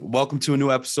Welcome to a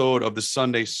new episode of the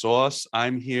Sunday Sauce.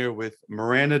 I'm here with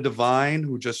Miranda Devine,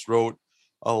 who just wrote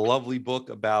a lovely book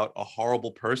about a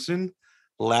horrible person,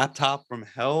 Laptop from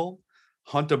Hell,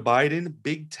 Hunter Biden,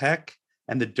 Big Tech,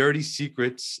 and the dirty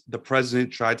secrets the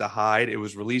president tried to hide. It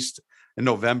was released in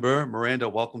November. Miranda,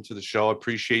 welcome to the show. I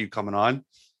appreciate you coming on.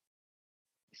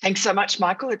 Thanks so much,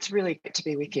 Michael. It's really good to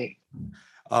be with you.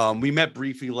 We met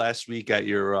briefly last week at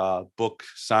your book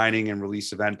signing and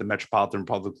release event at the Metropolitan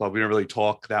Public Club. We didn't really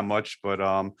talk that much, but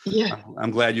I'm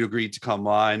glad you agreed to come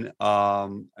on.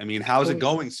 How's it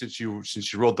going since you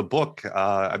wrote the book?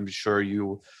 I'm sure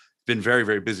you've been very,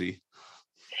 very busy.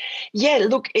 Yeah,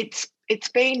 look, there's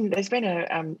been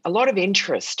a lot of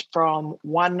interest from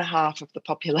one half of the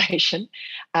population,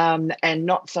 and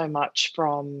not so much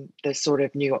from the sort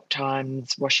of New York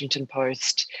Times, Washington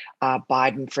Post,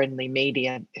 Biden-friendly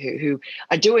media who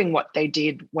are doing what they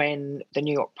did when the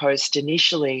New York Post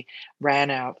initially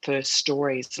ran our first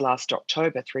stories last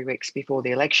October, 3 weeks before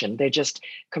the election. They're just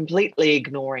completely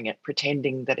ignoring it,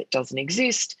 pretending that it doesn't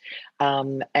exist.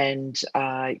 Back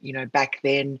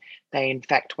then, they in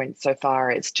fact went so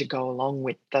far as to go along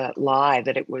with the lie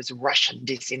that it was Russian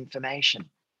disinformation.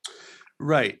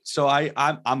 Right. So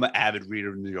I'm an avid reader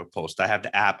of the New York Post. I have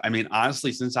the app. I mean,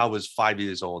 honestly, since I was 5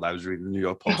 years old, I was reading the New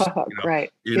York Post.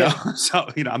 Right. So,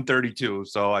 I'm 32.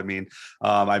 So, I've been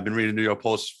reading the New York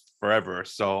Post forever.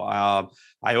 So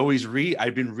I always read.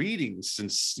 I've been reading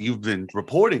since you've been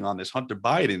reporting on this Hunter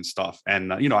Biden stuff.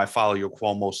 And, I follow your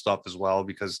Cuomo stuff as well,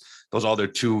 because those other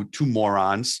two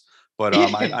morons. But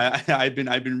I've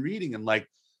been reading and like,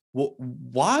 well,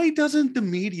 why doesn't the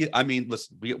media? I mean,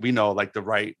 listen, we know like the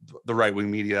right wing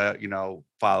media,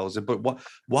 follows it, but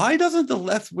why doesn't the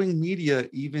left wing media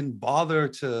even bother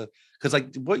to? Because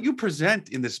like what you present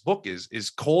in this book is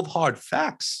cold hard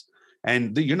facts,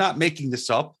 and you're not making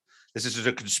this up. This is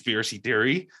a conspiracy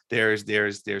theory. There's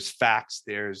facts.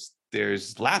 There's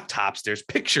laptops. There's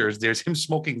pictures. There's him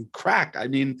smoking crack. I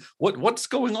mean, what's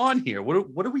going on here?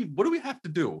 What do we have to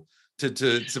do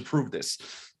to prove this?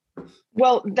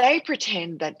 Well, they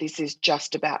pretend that this is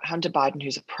just about Hunter Biden,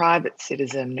 who's a private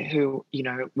citizen who,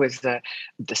 was the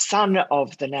son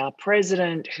of the now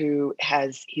president, who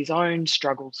has his own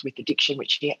struggles with addiction,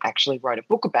 which he actually wrote a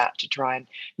book about to try and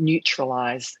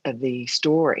neutralize the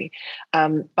story.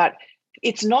 But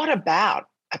it's not about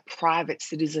a private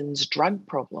citizen's drug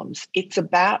problems. It's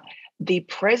about the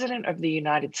president of the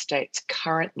United States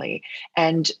currently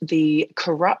and the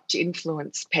corrupt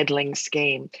influence peddling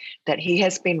scheme that he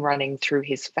has been running through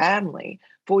his family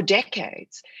for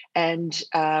decades. And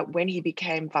when he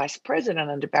became vice president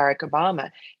under Barack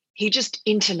Obama, he just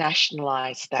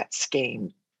internationalized that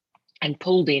scheme and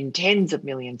pulled in tens of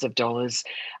millions of dollars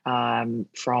from,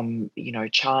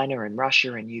 China and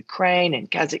Russia and Ukraine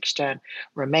and Kazakhstan,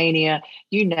 Romania,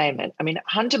 you name it. I mean,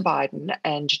 Hunter Biden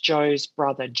and Joe's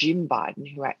brother, Jim Biden,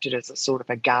 who acted as a sort of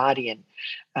a guardian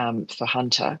for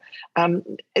Hunter,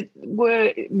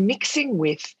 were mixing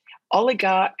with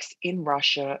oligarchs in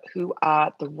Russia who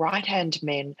are the right-hand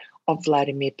men of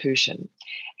Vladimir Putin.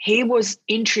 He was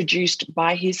introduced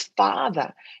by his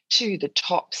father to the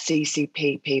top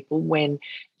CCP people when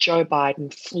Joe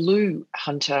Biden flew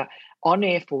Hunter on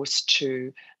Air Force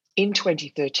Two in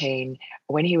 2013,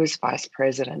 when he was vice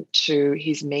president, to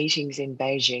his meetings in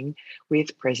Beijing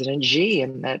with President Xi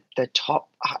and the top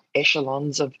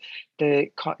echelons of the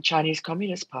Chinese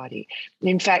Communist Party.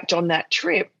 In fact, on that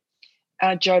trip,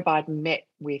 Joe Biden met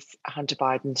with Hunter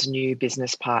Biden's new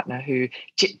business partner, who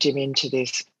tipped him into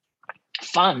this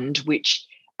fund, which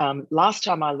last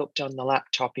time I looked on the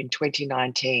laptop in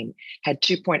 2019 had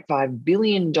 $2.5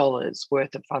 billion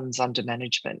worth of funds under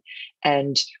management.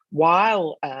 And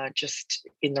while just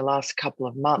in the last couple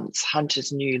of months,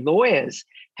 Hunter's new lawyers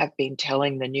have been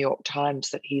telling the New York Times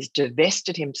that he's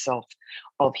divested himself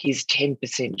of his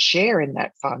 10% share in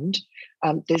that fund,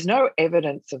 there's no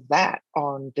evidence of that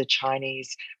on the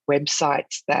Chinese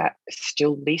websites that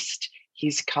still list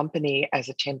his company as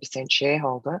a 10%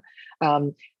 shareholder.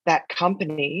 That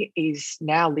company is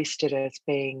now listed as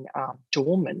being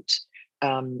dormant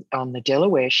on the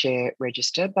Delaware share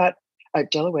register, but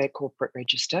Delaware corporate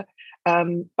register.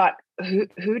 But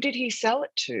who did he sell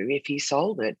it to? If he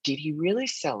sold it, did he really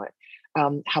sell it?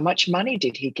 How much money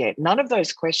did he get? None of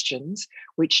those questions,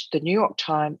 which the New York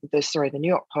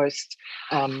Post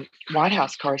White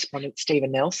House correspondent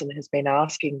Stephen Nelson has been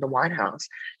asking the White House,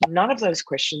 none of those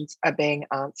questions are being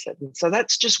answered. And so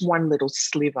that's just one little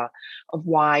sliver of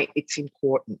why it's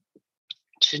important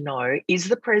to know, is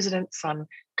the president's son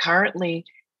currently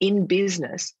in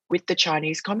business with the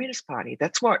Chinese Communist Party?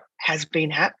 That's what has been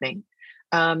happening.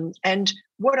 And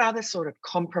what other sort of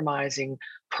compromising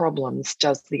problems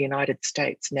does the United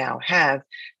States now have,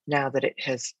 now that it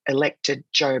has elected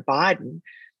Joe Biden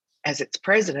as its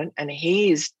president, and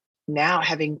he is now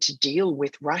having to deal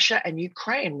with Russia and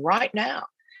Ukraine right now.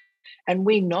 And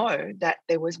we know that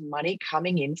there was money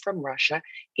coming in from Russia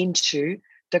into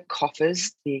the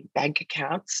coffers, the bank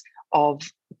accounts of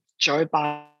Joe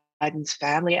Biden's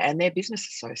family and their business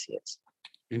associates.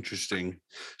 Interesting.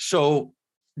 So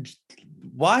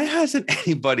why hasn't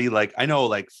anybody, like, I know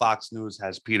like Fox News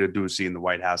has Peter Doocy in the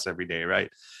White House every day, right?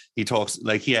 He talks,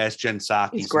 like, he asked Jen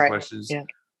Psaki some questions. Yeah.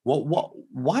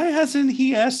 Why hasn't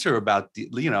he asked her about the,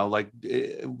 like,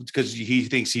 because he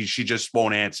thinks she just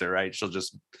won't answer, right? She'll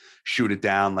just shoot it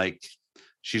down, like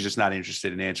she's just not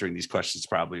interested in answering these questions,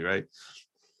 probably, right?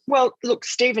 Well, look,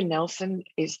 Stephen Nelson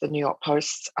is the New York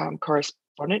Post's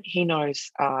correspondent. He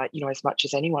knows, as much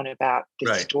as anyone about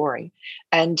this story,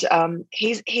 and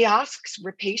he asks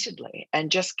repeatedly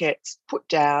and just gets put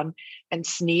down and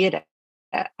sneered at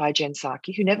by Jen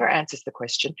Psaki, who never answers the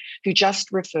question, who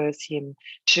just refers him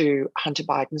to Hunter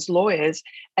Biden's lawyers.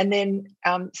 And then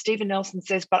Stephen Nelson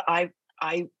says, but I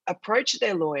approach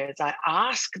their lawyers, I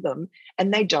ask them,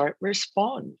 and they don't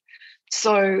respond.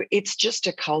 So it's just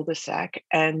a cul-de-sac,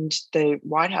 and the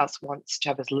White House wants to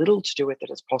have as little to do with it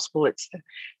as possible. It's the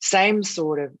same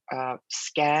sort of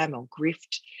scam or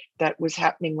grift that was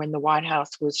happening when the White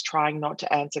House was trying not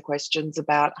to answer questions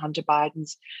about Hunter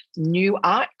Biden's new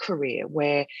art career,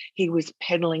 where he was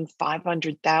peddling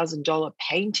 $500,000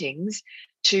 paintings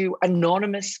to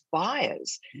anonymous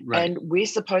buyers. Right. And we're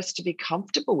supposed to be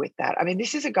comfortable with that. I mean,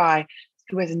 this is a guy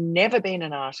who has never been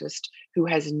an artist, who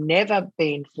has never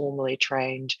been formally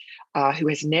trained, who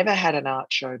has never had an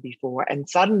art show before. And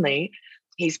suddenly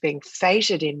he's being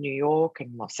feted in New York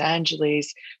and Los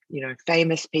Angeles.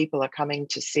 Famous people are coming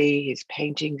to see his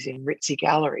paintings in ritzy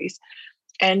galleries.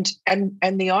 And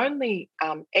the only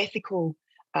ethical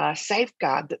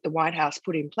safeguard that the White House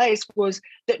put in place was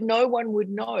that no one would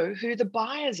know who the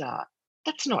buyers are.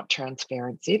 That's not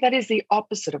transparency. That is the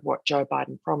opposite of what Joe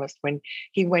Biden promised when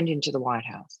he went into the White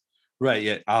House. Right.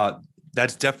 Yeah.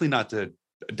 That's definitely not the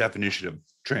definition of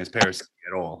transparency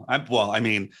at all.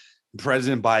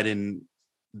 President Biden,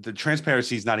 the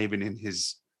transparency is not even in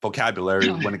his vocabulary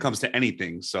when it comes to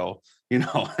anything. So,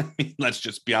 let's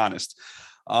just be honest.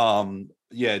 And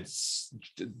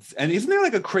isn't there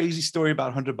like a crazy story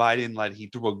about Hunter Biden? Like he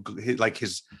threw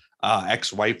his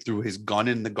ex-wife threw his gun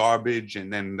in the garbage,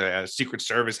 and then the Secret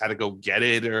Service had to go get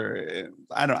it, or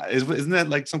I don't know. Isn't that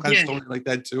like some kind of story like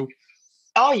that too?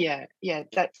 Oh yeah.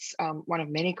 That's one of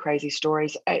many crazy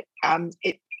stories.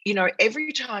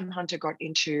 Every time Hunter got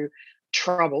into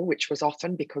trouble, which was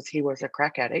often because he was a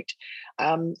crack addict,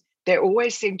 there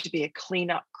always seemed to be a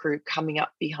cleanup crew coming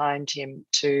up behind him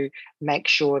to make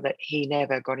sure that he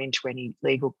never got into any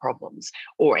legal problems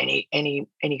or any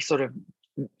sort of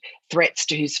threats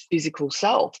to his physical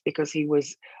self, because he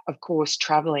was, of course,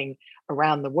 traveling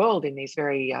around the world in these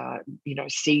very,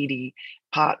 seedy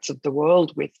parts of the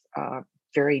world with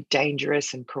very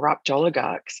dangerous and corrupt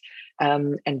oligarchs,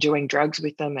 and doing drugs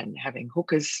with them and having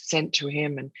hookers sent to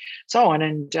him and so on.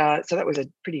 And so that was a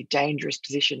pretty dangerous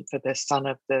position for the son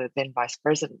of the then vice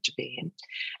president to be in.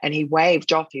 And he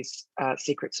waved off his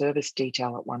Secret Service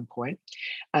detail at one point,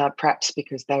 perhaps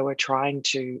because they were trying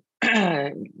to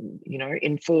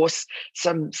enforce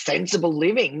some sensible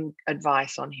living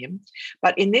advice on him.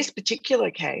 But in this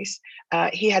particular case,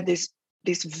 he had this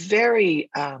very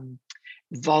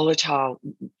volatile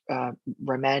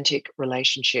romantic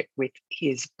relationship with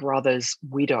his brother's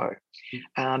widow.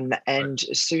 And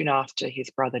soon after his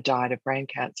brother died of brain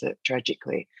cancer,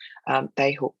 tragically,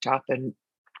 they hooked up and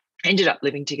ended up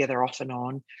living together off and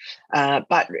on,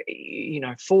 but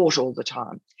fought all the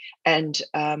time. And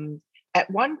at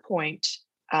one point,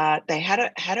 they had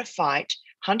a fight.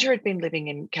 Hunter had been living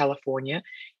in California.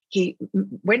 He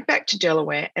went back to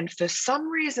Delaware, and for some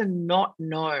reason not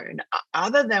known,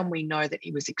 other than we know that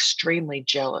he was extremely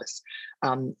jealous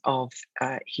of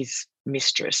his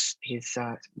mistress, his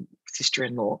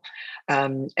sister-in-law,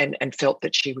 and felt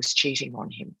that she was cheating on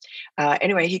him.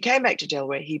 Anyway, he came back to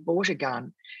Delaware. He bought a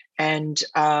gun, and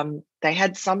they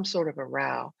had some sort of a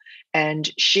row.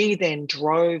 And she then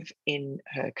drove in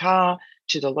her car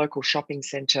to the local shopping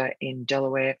centre in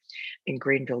Delaware, in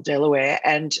Greenville, Delaware,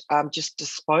 and just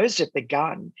disposed of the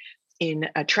gun in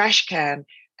a trash can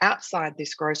outside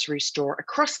this grocery store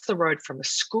across the road from a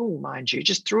school, mind you,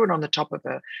 just threw it on the top of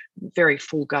a very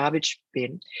full garbage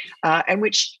bin, and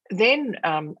which then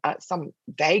some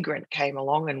vagrant came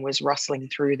along and was rustling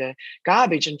through the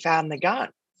garbage and found the gun.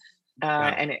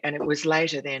 And it was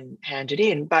later then handed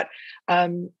in. But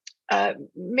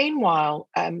Meanwhile,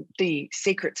 the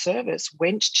Secret Service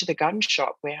went to the gun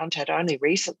shop where Hunter had only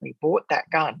recently bought that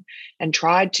gun and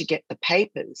tried to get the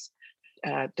papers,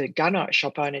 the gun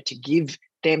shop owner to give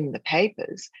them the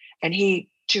papers. And he,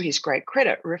 to his great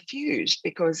credit, refused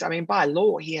because, I mean, by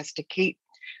law, he has to keep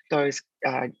those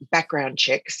background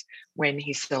checks when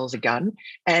he sells a gun.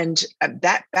 And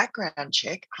that background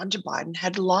check, Hunter Biden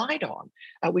had lied on,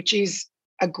 which is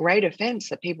a great offense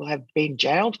that people have been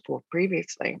jailed for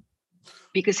previously,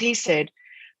 because he said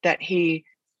that he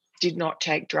did not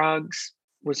take drugs,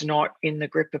 was not in the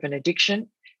grip of an addiction.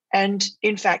 And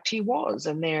in fact, he was.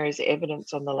 And there is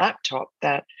evidence on the laptop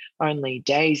that only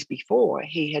days before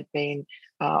he had been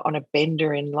on a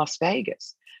bender in Las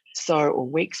Vegas. So, or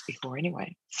weeks before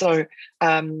anyway. So,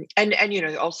 and you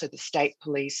know, also the state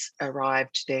police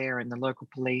arrived there and the local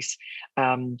police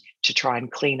to try and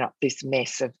clean up this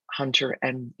mess of Hunter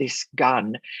and this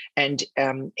gun. And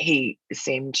he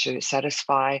seemed to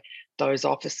satisfy those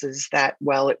officers that,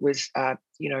 well, it was,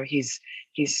 you know, his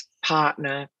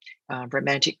partner,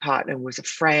 romantic partner, was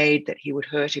afraid that he would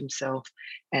hurt himself,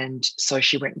 and so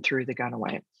she went and threw the gun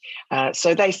away.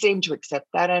 So they seemed to accept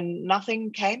that, and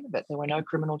nothing came of it. There were no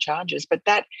criminal charges. But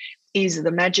that is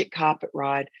the magic carpet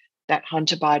ride that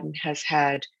Hunter Biden has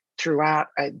had throughout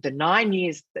the 9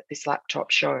 years that this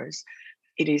laptop shows.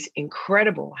 It is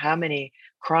incredible how many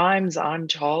crimes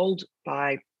untold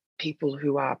by people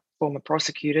who are former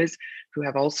prosecutors who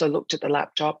have also looked at the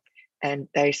laptop, and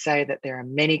they say that there are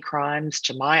many crimes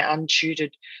to my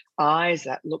untutored eyes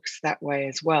that looks that way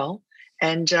as well.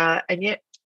 And yet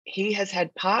he has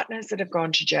had partners that have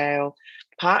gone to jail,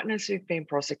 partners who've been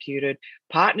prosecuted,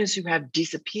 partners who have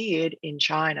disappeared in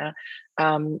China,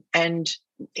 and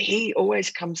he always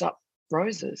comes up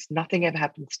roses. Nothing ever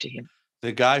happens to him.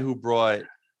 The guy who brought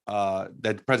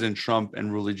that President Trump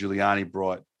and Rudy Giuliani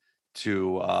brought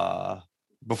to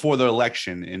before the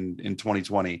election in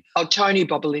 2020. Oh, Tony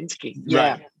Bobulinski.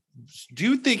 Yeah. Right. Do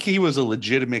you think he was a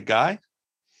legitimate guy?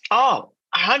 Oh,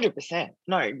 100%.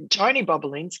 No, Tony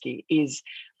Bobulinski is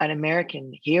an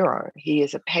American hero. He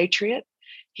is a patriot.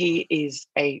 He is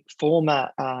a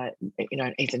former, you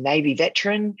know, he's a Navy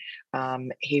veteran.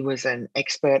 He was an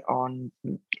expert on,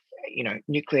 you know,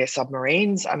 nuclear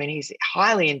submarines. I mean, he's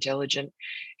highly intelligent.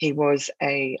 He was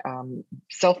a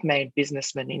self-made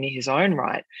businessman in his own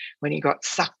right when he got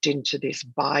sucked into this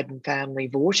Biden family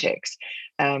vortex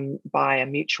by a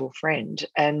mutual friend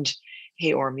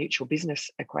or a mutual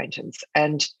business acquaintance.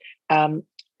 And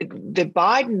the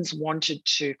Bidens wanted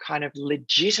to kind of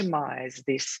legitimize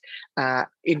this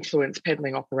influence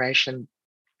peddling operation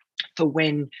for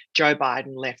when Joe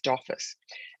Biden left office.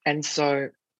 And so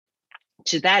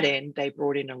to that end, they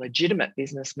brought in a legitimate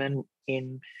businessman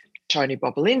in Tony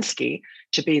Bobulinski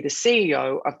to be the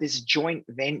CEO of this joint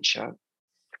venture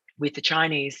with the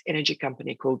Chinese energy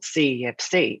company called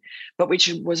CEFC, but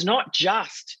which was not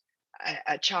just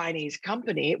a Chinese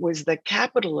company. It was the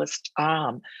capitalist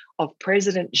arm of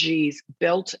President Xi's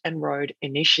Belt and Road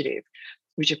Initiative,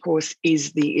 which of course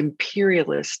is the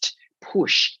imperialist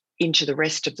push into the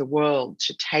rest of the world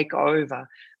to take over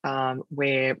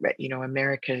where, you know,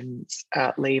 Americans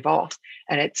leave off.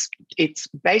 And it's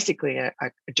basically a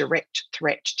direct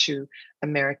threat to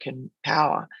American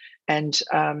power. And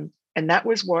that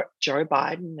was what Joe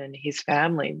Biden and his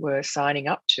family were signing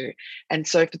up to. And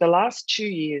so for the last 2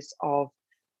 years of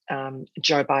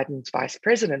Joe Biden's vice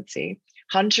presidency,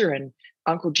 Hunter and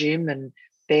Uncle Jim and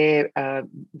their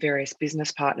various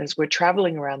business partners were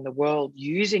traveling around the world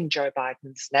using Joe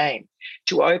Biden's name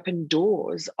to open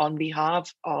doors on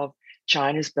behalf of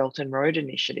China's Belt and Road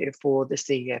Initiative for the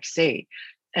CEFC.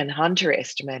 And Hunter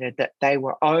estimated that they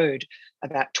were owed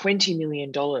about $20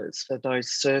 million for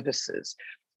those services,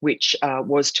 which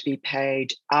was to be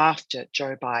paid after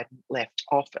Joe Biden left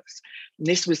office. And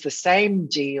this was the same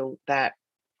deal that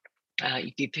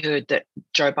if you've heard that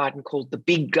Joe Biden called the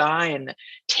big guy and the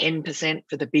 10%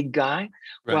 for the big guy.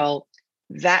 Right. Well,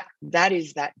 that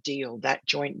is that deal, that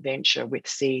joint venture with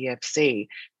CEFC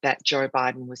that Joe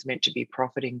Biden was meant to be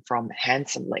profiting from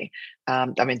handsomely. I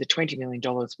mean, the $20 million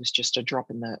was just a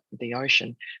drop in the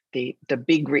ocean. The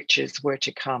big riches were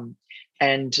to come.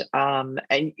 And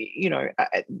you know,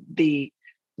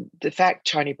 the fact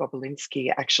Tony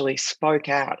Bobulinski actually spoke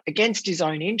out against his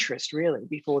own interest, really,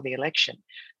 before the election,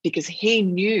 because he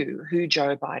knew who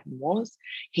Joe Biden was.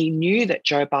 He knew that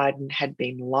Joe Biden had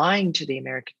been lying to the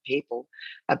American people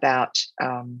about,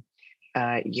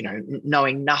 you know,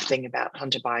 knowing nothing about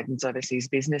Hunter Biden's overseas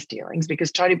business dealings,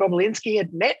 because Tony Bobulinski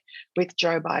had met with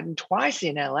Joe Biden twice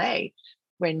in LA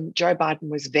when Joe Biden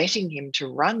was vetting him to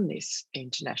run this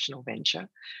international venture.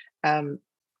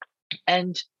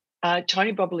 And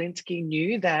Tony Bobulinski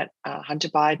knew that Hunter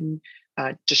Biden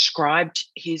described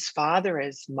his father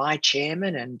as my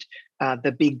chairman and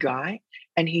the big guy,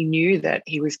 and he knew that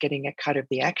he was getting a cut of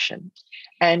the action.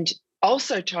 And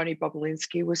also, Tony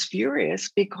Bobulinski was furious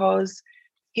because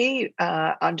he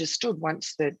understood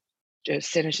once that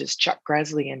Senators Chuck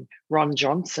Grassley and Ron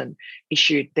Johnson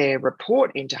issued their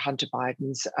report into Hunter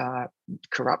Biden's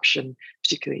corruption,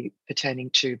 particularly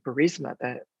pertaining to Burisma,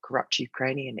 the corrupt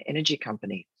Ukrainian energy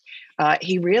company.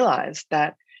 He realized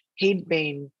that he'd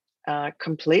been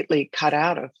completely cut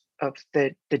out of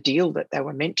the deal that they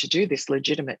were meant to do, this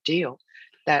legitimate deal,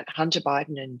 that Hunter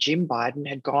Biden and Jim Biden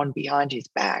had gone behind his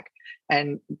back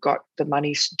and got the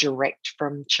money direct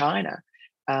from China.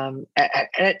 And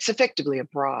it's effectively a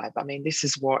bribe. I mean,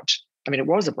 it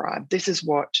was a bribe. This is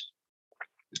what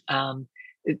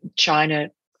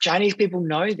Chinese people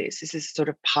know this. This is sort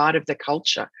of part of the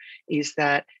culture, is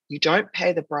that you don't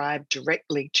pay the bribe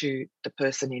directly to the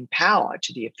person in power,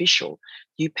 to the official.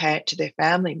 You pay it to their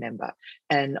family member.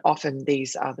 And often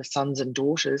these are the sons and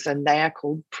daughters, and they are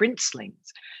called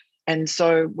princelings. And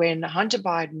so when Hunter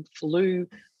Biden flew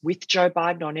with Joe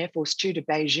Biden on Air Force Two to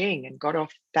Beijing and got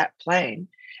off that plane,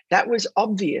 that was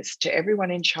obvious to everyone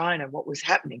in China what was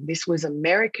happening. This was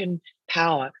American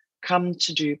power come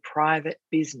to do private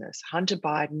business. Hunter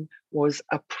Biden was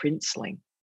a princeling.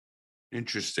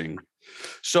 Interesting.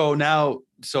 So the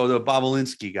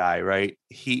Bobulinski guy, right?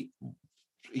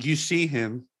 You see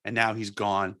him and now he's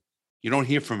gone. You don't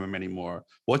hear from him anymore.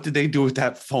 What did they do with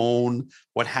that phone?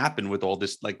 What happened with all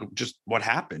this? Like, just what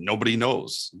happened? Nobody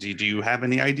knows. Do you have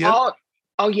any idea?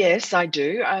 Oh yes, I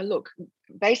do. Look,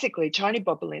 basically, Tony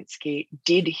Bobulinski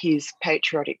did his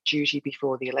patriotic duty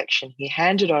before the election. He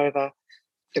handed over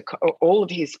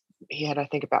he had, I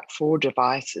think, about 4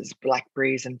 devices,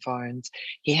 Blackberries and phones.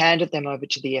 He handed them over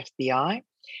to the FBI.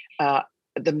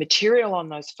 The material on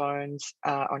those phones,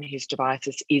 on his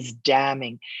devices, is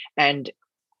damning. And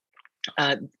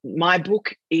my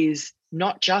book is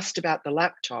not just about the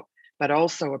laptop, but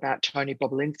also about Tony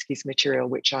Bobulinski's material,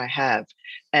 which I have.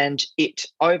 And it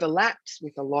overlaps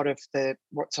with a lot of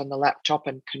what's on the laptop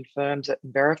and confirms it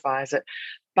and verifies it.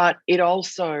 But it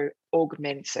also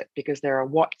augments it, because there are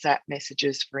WhatsApp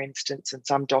messages, for instance, and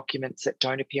some documents that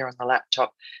don't appear on the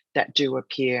laptop that do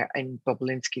appear in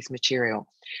Bobulinski's material.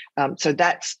 So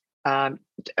that's,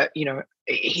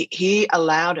 he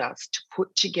allowed us to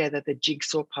put together the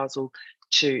jigsaw puzzle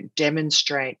to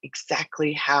demonstrate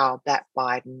exactly how that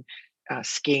Biden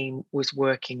scheme was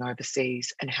working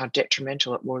overseas and how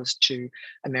detrimental it was to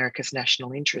America's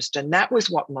national interest. And that was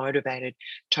what motivated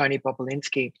Tony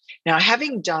Bobulinski. Now,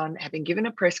 having given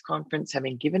a press conference,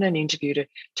 having given an interview to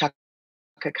Tucker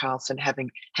Carlson,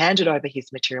 having handed over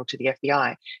his material to the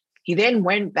FBI, he then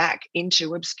went back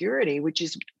into obscurity, which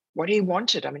is what he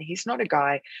wanted. I mean, he's not a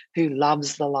guy who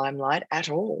loves the limelight at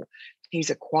all. He's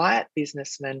a quiet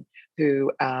businessman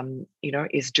who,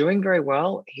 is doing very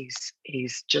well.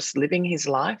 He's just living his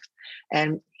life.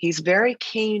 And he's very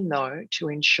keen, though, to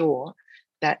ensure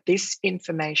that this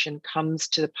information comes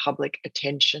to the public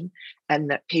attention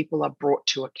and that people are brought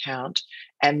to account,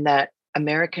 and that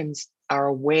Americans are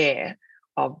aware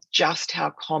of just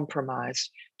how compromised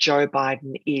Joe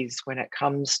Biden is when it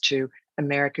comes to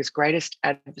America's greatest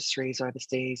adversaries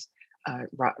overseas,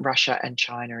 Russia and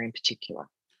China in particular.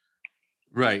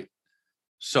 Right.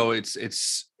 So it's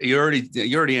you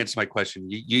already answered my question.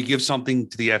 You give something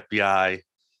to the FBI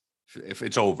if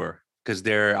it's over, because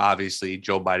they're obviously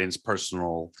Joe Biden's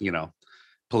personal,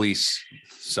 police.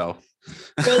 So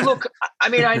well, look, I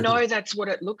mean, I know that's what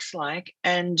it looks like,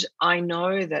 and I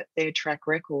know that their track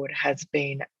record has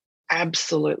been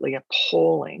absolutely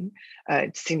appalling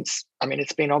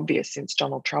it's been obvious since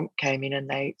Donald Trump came in and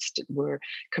they were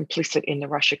complicit in the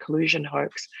Russia collusion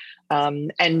hoax,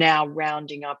 and now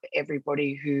rounding up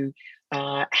everybody who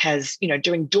has,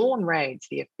 doing dawn raids,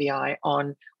 the FBI,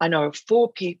 on, I know of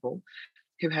 4 people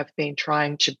who have been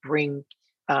trying to bring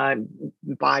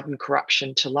Biden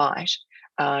corruption to light.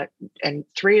 And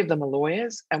 3 of them are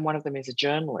lawyers, and one of them is a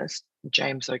journalist,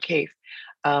 James O'Keefe,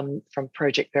 from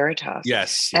Project Veritas.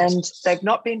 Yes. And they've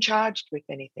not been charged with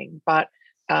anything, but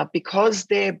because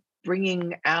they're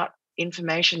bringing out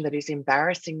information that is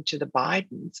embarrassing to the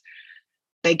Bidens,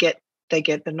 they get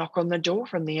the knock on the door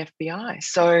from the FBI.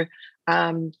 So,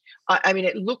 I mean,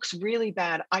 it looks really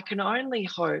bad. I can only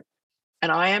hope,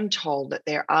 and I am told that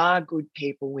there are good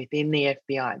people within the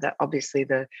FBI, that obviously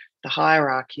the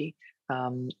hierarchy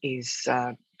has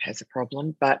a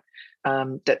problem, but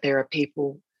that there are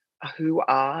people who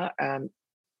are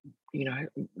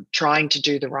trying to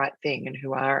do the right thing and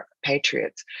who are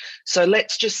patriots. So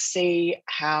let's just see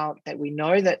how that we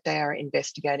know that they are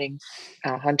investigating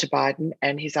Hunter Biden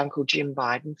and his uncle Jim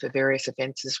Biden for various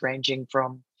offences ranging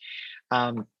from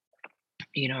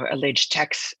alleged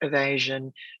tax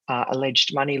evasion,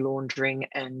 alleged money laundering,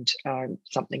 and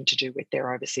something to do with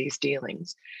their overseas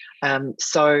dealings.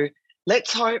 So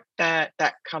let's hope that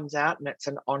that comes out and it's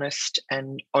an honest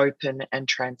and open and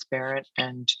transparent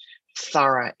and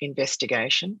thorough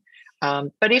investigation.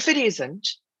 But if it isn't,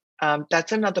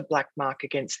 that's another black mark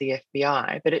against the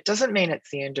FBI. But it doesn't mean it's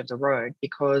the end of the road,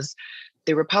 because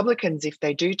the Republicans, if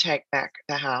they do take back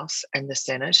the House and the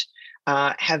Senate,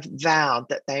 have vowed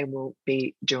that they will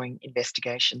be doing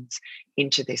investigations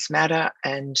into this matter,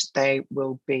 and they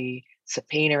will be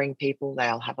subpoenaing people.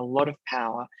 They'll have a lot of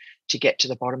power to get to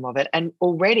the bottom of it. And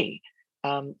already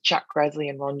Chuck Grassley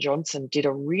and Ron Johnson did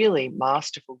a really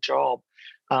masterful job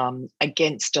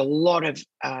against a lot of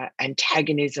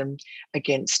antagonism,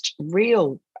 against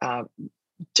real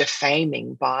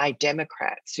defaming by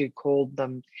Democrats who called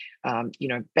them,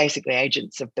 basically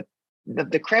agents of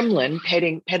the Kremlin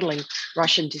peddling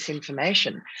Russian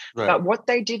disinformation. Right. But what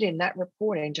they did in that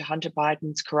report into Hunter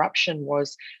Biden's corruption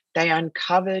was they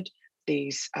uncovered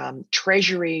these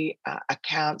Treasury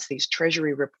accounts, these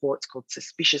Treasury reports called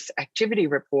suspicious activity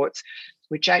reports,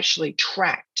 which actually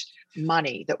tracked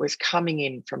money that was coming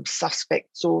in from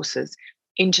suspect sources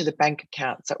into the bank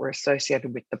accounts that were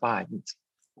associated with the Bidens.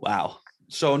 Wow.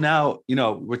 So now,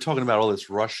 we're talking about all this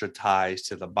Russia ties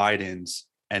to the Bidens,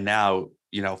 and now,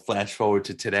 flash forward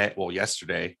to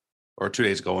yesterday or 2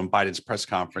 days ago in Biden's press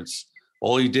conference,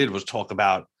 all he did was talk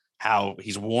about how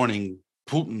he's warning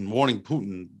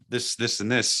Putin, this,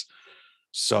 and this.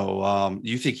 So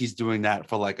you think he's doing that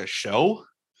for like a show?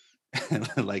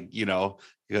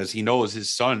 Because he knows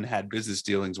his son had business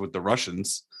dealings with the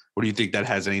Russians. What do you think that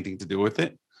has anything to do with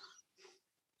it?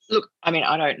 Look, I mean,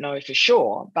 I don't know for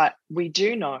sure, but we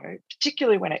do know,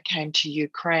 particularly when it came to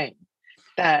Ukraine,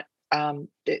 that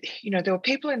there were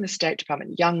people in the State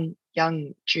Department, young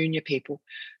junior people,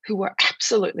 who were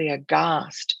absolutely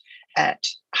aghast at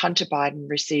Hunter Biden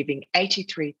receiving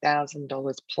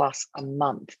 $83,000 plus a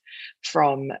month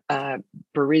from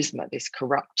Burisma, this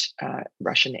corrupt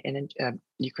Russian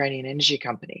Ukrainian energy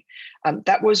company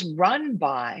that was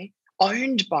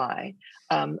owned by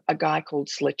a guy called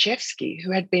Zlochevsky,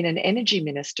 who had been an energy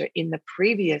minister in the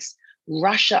previous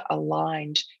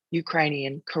Russia-aligned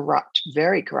Ukrainian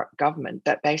very corrupt government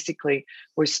that basically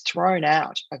was thrown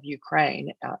out of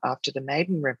Ukraine after the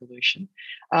Maidan Revolution,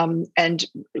 and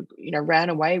ran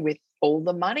away with all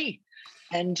the money,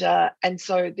 and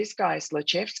so this guy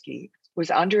Zlochevsky was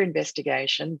under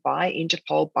investigation by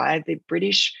Interpol, by the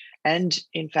British, and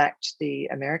in fact the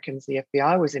Americans. The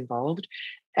FBI was involved,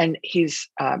 and his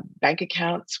bank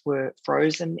accounts were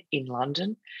frozen in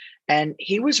London, and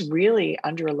he was really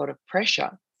under a lot of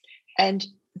pressure. And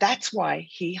that's why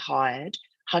he hired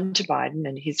Hunter Biden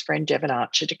and his friend Devon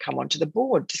Archer to come onto the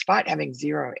board, despite having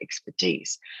zero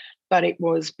expertise. But it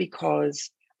was because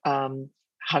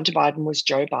Hunter Biden was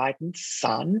Joe Biden's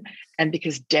son, and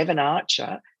because Devon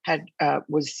Archer had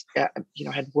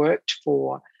worked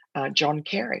for John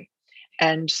Kerry.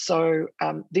 And so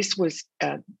this was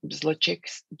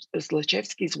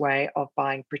Zlochevsky's way of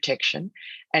buying protection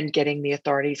and getting the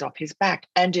authorities off his back,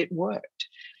 and it worked.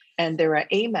 And there are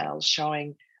emails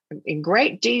showing in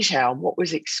great detail what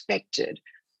was expected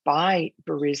by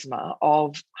Burisma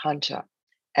of Hunter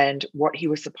and what he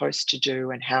was supposed to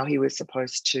do and how he was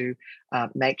supposed to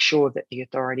make sure that the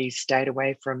authorities stayed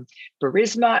away from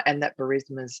Burisma, and that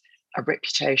Burisma's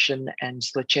reputation and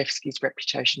Zlochevsky's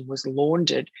reputation was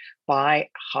laundered by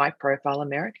high-profile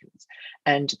Americans.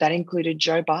 And that included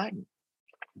Joe Biden.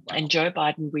 Wow. And Joe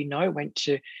Biden, we know, went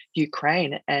to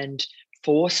Ukraine and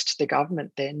forced the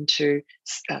government then to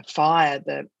fire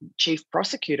the chief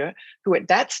prosecutor, who at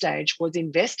that stage was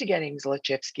investigating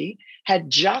Zlochevsky, had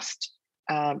just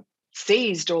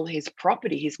seized all his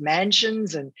property, his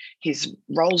mansions and his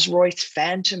Rolls-Royce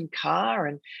Phantom car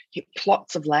and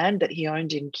plots of land that he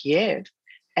owned in Kiev.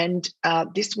 And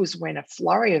this was when a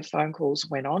flurry of phone calls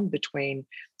went on between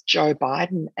Joe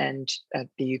Biden and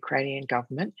the Ukrainian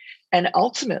government. And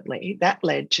ultimately, that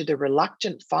led to the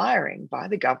reluctant firing by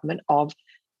the government of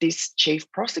this chief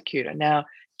prosecutor. Now,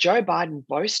 Joe Biden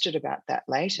boasted about that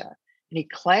later, and he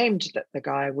claimed that the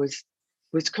guy was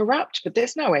corrupt, but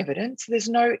there's no evidence. There's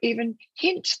no even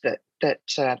hint that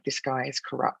this guy is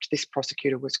corrupt, this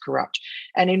prosecutor was corrupt.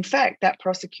 And in fact, that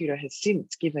prosecutor has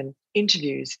since given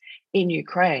interviews in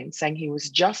Ukraine saying he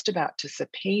was just about to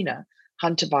subpoena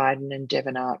Hunter Biden and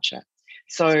Devon Archer.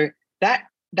 So that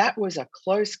that was a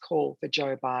close call for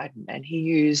Joe Biden, and he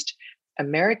used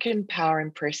American power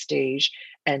and prestige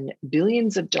and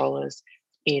billions of dollars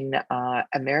in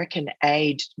American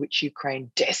aid, which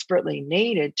Ukraine desperately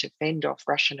needed to fend off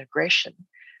Russian aggression.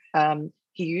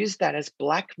 He used that as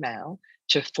blackmail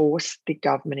to force the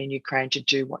government in Ukraine to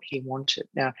do what he wanted.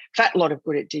 Now, fat lot of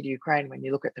good it did Ukraine when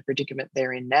you look at the predicament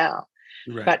they're in now.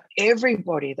 Right. But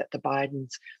everybody that the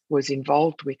Bidens was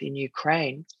involved with in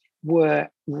Ukraine were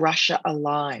Russia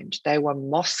aligned. They were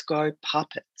Moscow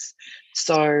puppets.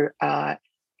 So,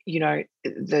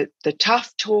 the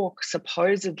tough talk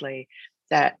supposedly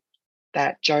that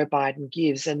Joe Biden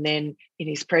gives, and then in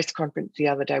his press conference the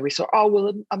other day we saw,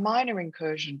 a minor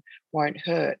incursion won't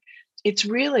hurt. It's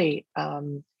really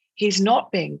he's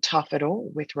not being tough at all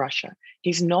with Russia.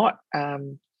 He's not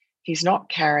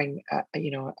carrying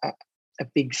a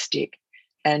big stick.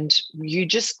 And you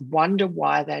just wonder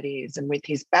why that is. And with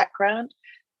his background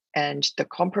and the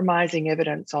compromising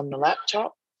evidence on the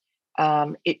laptop,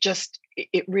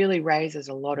 it really raises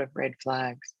a lot of red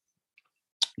flags.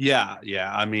 Yeah.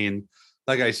 I mean,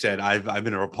 like I said, I've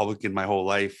been a Republican my whole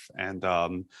life, and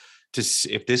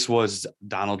if this was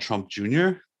Donald Trump Jr.,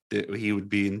 he would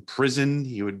be in prison.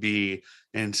 He would be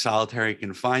in solitary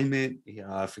confinement.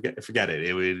 Forget it.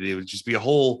 It would just be a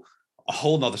whole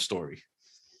nother story.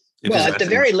 Well, at the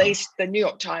very least, the New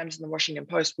York Times and the Washington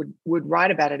Post would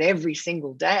write about it every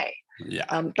single day.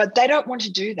 Yeah. But they don't want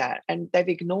to do that. And they've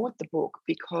ignored the book,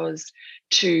 because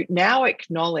to now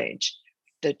acknowledge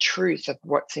the truth of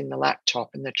what's in the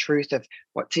laptop and the truth of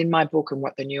what's in my book and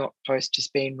what the New York Post has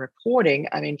been reporting,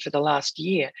 I mean, for the last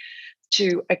year,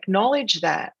 to acknowledge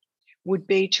that would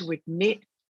be to admit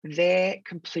their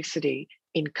complicity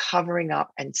in covering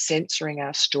up and censoring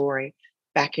our story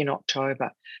back in October,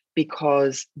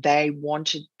 because they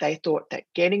thought that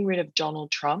getting rid of Donald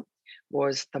Trump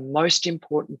was the most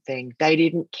important thing. They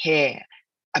didn't care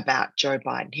about Joe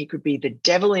Biden. He could be the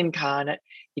devil incarnate.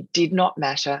 It did not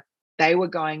matter. They were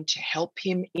going to help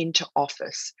him into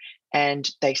office, and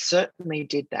they certainly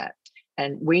did that.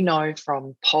 And we know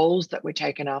from polls that were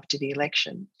taken after the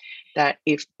election that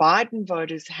if Biden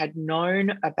voters had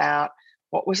known about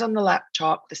what was on the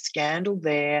laptop, the scandal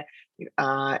there,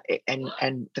 and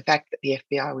the fact that the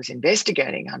FBI was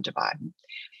investigating Hunter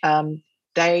Biden,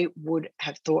 they would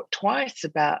have thought twice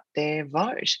about their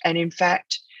vote. And in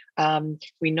fact,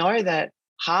 we know that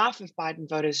half of Biden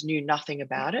voters knew nothing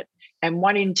about it, and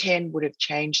 1 in 10 would have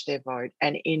changed their vote.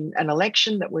 And in an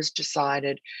election that was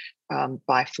decided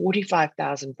by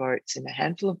 45,000 votes in a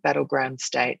handful of battleground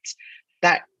states,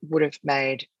 that would have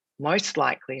made most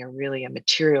likely a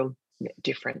material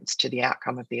difference to the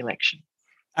outcome of the election.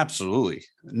 Absolutely.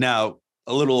 Now,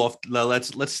 a little off.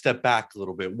 Let's step back a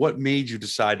little bit. What made you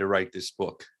decide to write this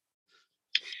book?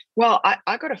 Well,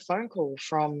 I got a phone call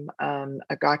from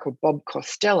a guy called Bob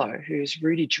Costello, who's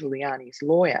Rudy Giuliani's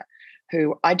lawyer,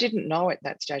 who I didn't know at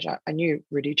that stage. I knew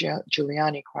Rudy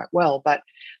Giuliani quite well, but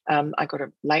I got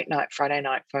a late night Friday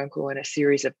night phone call and a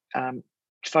series of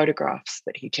photographs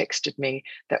that he texted me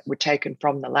that were taken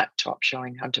from the laptop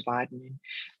showing Hunter Biden in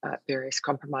various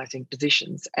compromising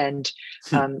positions. And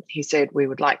he said, we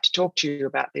would like to talk to you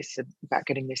about this, about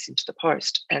getting this into the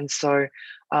Post. And so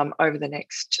over the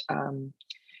next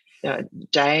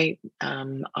day,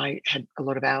 I had a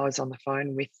lot of hours on the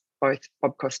phone with both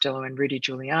Bob Costello and Rudy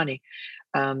Giuliani,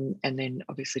 and then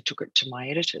obviously took it to my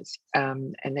editors.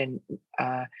 And then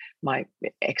my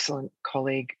excellent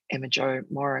colleague, Emma Jo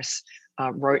Morris,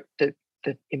 wrote the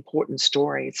important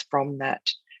stories from that,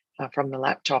 from the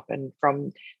laptop, and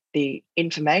from the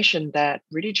information that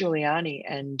Rudy Giuliani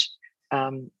and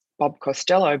Bob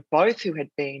Costello, both who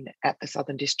had been at the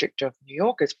Southern District of New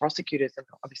York as prosecutors, and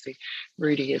obviously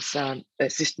Rudy as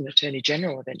Assistant Attorney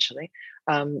General eventually,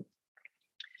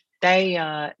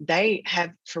 they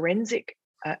have forensic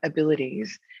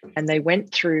abilities, and they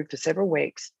went through for several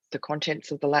weeks the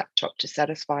contents of the laptop to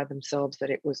satisfy themselves that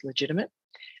it was legitimate.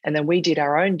 And then we did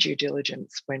our own due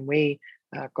diligence when we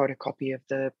got a copy of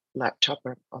the laptop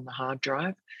on the hard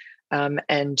drive,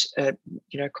 and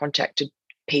contacted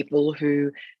people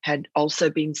who had also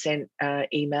been sent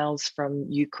emails from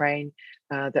Ukraine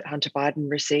that Hunter Biden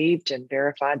received, and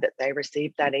verified that they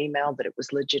received that email, that it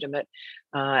was legitimate,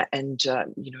 and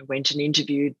went and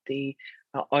interviewed the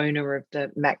owner of the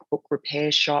MacBook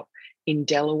repair shop in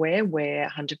Delaware, where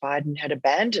Hunter Biden had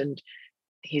abandoned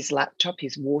his laptop,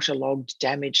 his waterlogged,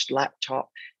 damaged laptop,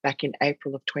 back in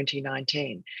April of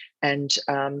 2019. And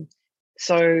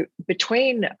so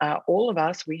between all of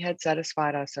us, we had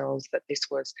satisfied ourselves that this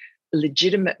was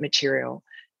legitimate material,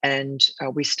 and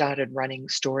we started running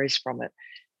stories from it.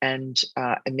 And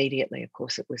immediately, of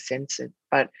course, it was censored.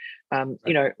 But,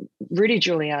 you know, Rudy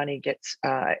Giuliani gets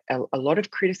a lot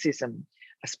of criticism,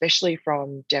 especially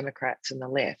from Democrats and the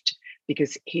left,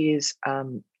 because he is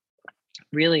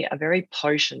really a very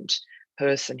potent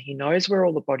person. He knows where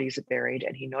all the bodies are buried,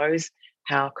 and he knows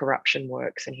how corruption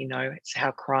works, and he knows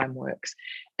how crime works.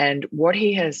 And what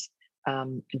he has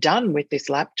done with this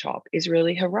laptop is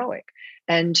really heroic.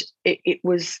 And it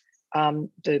was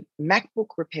the MacBook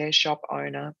repair shop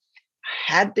owner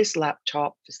had this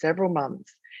laptop for several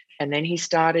months, and then he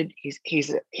started.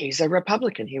 He's a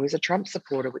Republican. He was a Trump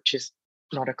supporter, which is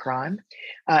not a crime,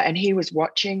 and he was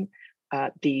watching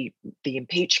the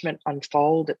impeachment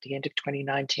unfold at the end of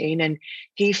 2019, and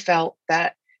he felt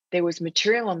that there was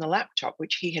material on the laptop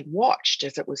which he had watched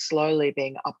as it was slowly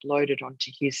being uploaded onto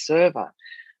his server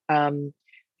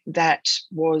that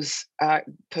was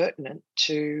pertinent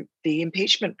to the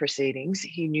impeachment proceedings.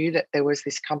 He knew that there was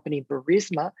this company,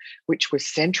 Burisma, which was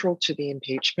central to the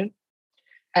impeachment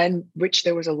and which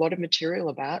there was a lot of material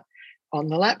about on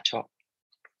the laptop.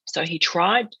 So he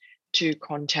tried to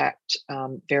contact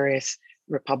various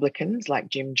Republicans like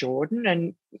Jim Jordan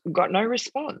and got no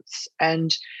response.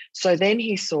 And so then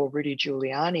he saw Rudy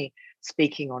Giuliani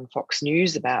speaking on Fox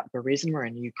News about Burisma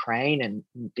and Ukraine and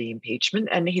the impeachment,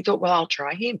 and he thought, well, I'll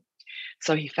try him.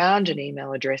 So he found an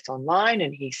email address online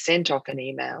and he sent off an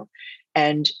email.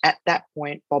 And at that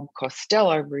point, Bob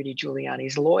Costello, Rudy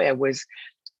Giuliani's lawyer, was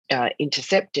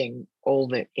intercepting all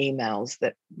the emails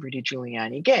that Rudy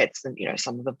Giuliani gets, and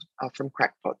some of them are from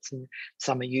crackpots and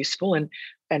some are useful.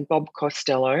 And Bob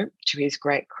Costello, to his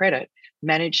great credit,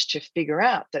 managed to figure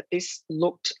out that this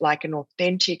looked like an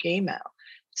authentic email.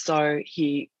 So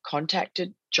he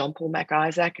contacted John Paul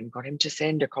MacIsaac and got him to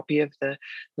send a copy of the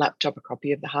laptop, a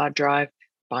copy of the hard drive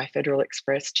by Federal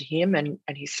Express to him, and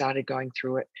he started going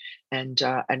through it and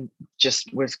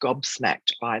just was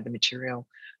gobsmacked by the material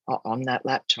on that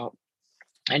laptop.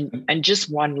 And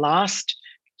just one last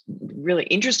really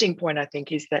interesting point, I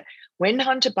think, is that when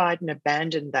Hunter Biden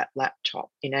abandoned that laptop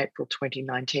in April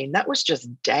 2019, that was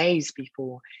just days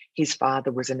before his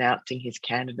father was announcing his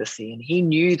candidacy, and he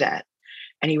knew that.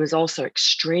 And he was also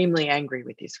extremely angry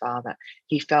with his father.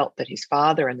 He felt that his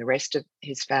father and the rest of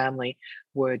his family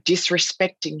were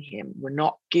disrespecting him, were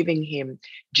not giving him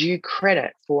due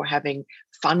credit for having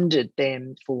funded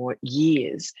them for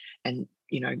years and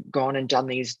gone and done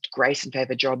these grace and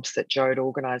favor jobs that Joe had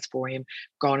organized for him,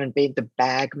 gone and been the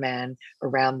bag man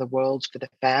around the world for the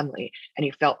family. And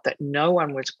he felt that no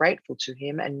one was grateful to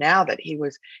him. And now that he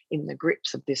was in the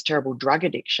grips of this terrible drug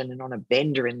addiction and on a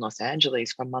bender in Los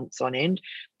Angeles for months on end,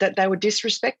 that they were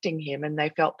disrespecting him, and they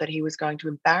felt that he was going to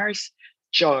embarrass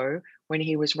Joe when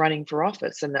he was running for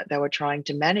office, and that they were trying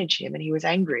to manage him. And he was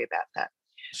angry about that.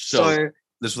 So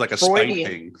this was like a spite thing,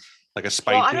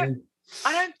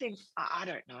 thing? I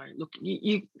don't know. Look,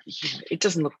 it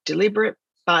doesn't look deliberate,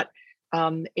 but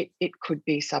it could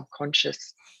be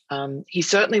subconscious. He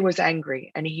certainly was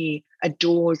angry, and he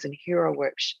adores and hero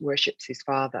worships his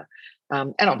father,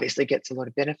 and obviously gets a lot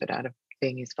of benefit out of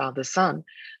being his father's son.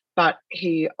 But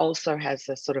he also has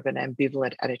a sort of an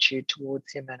ambivalent attitude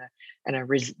towards him, and a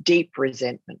deep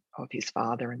resentment of his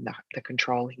father and the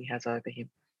control he has over him.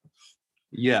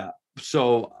 Yeah.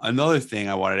 So another thing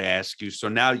I wanted to ask you. So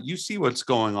now you see what's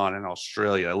going on in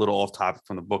Australia, a little off topic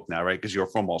from the book now, right? Because you're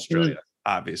from Australia,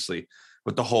 obviously,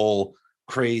 with the whole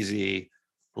crazy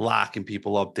locking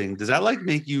people up thing. Does that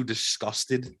make you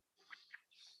disgusted?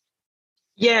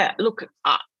 Yeah, look,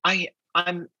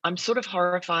 I'm sort of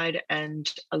horrified and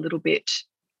a little bit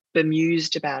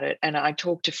bemused about it. And I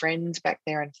talk to friends back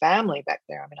there and family back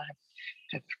there. I mean, I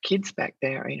have kids back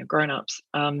there, grown-ups.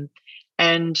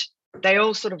 And they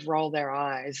all sort of roll their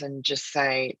eyes and just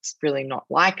say it's really not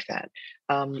like that.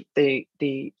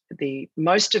 The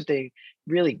most of the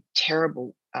really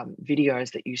terrible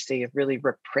videos that you see of really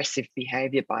repressive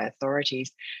behaviour by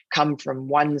authorities come from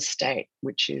one state,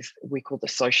 which we call the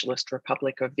Socialist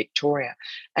Republic of Victoria,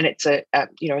 and it's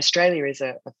Australia is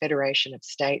a federation of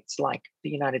states like the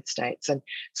United States, and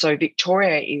so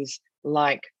Victoria is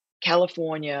like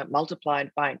California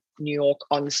multiplied by New York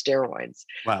on steroids.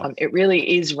 Wow. It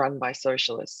really is run by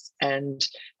socialists. And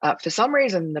for some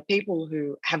reason, the people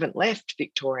who haven't left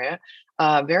Victoria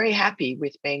are very happy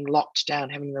with being locked down,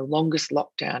 having the longest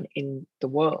lockdown in the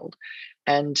world,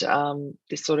 and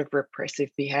this sort of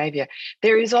repressive behaviour.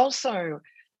 There is also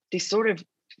this sort of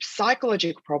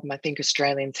psychological problem I think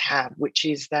Australians have, which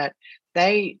is that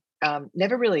they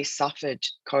never really suffered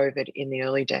COVID in the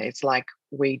early days like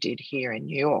we did here in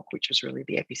New York, which was really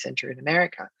the epicenter in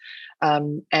America.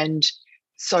 And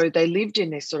so they lived in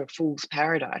this sort of fool's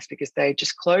paradise because they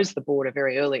just closed the border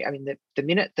very early. I mean, the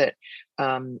minute that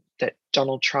that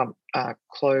Donald Trump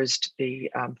closed the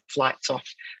flights off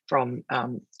from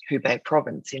Hubei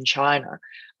province in China,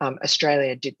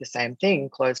 Australia did the same thing,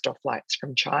 closed off flights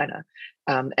from China.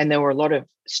 And there were a lot of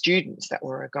students that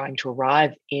were going to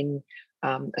arrive in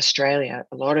Australia.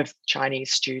 A lot of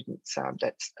Chinese students,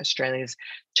 that's Australia's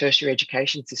tertiary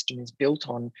education system is built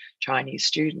on Chinese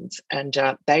students, and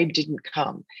they didn't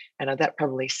come. And that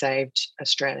probably saved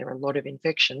Australia a lot of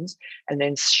infections. And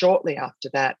then shortly after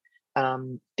that,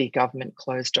 the government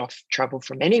closed off travel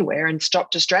from anywhere and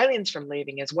stopped Australians from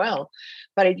leaving as well.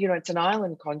 But it's an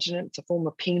island continent. It's a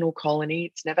former penal colony.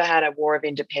 It's never had a war of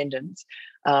independence.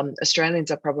 Australians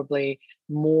are probably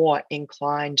more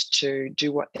inclined to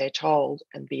do what they're told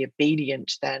and be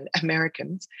obedient than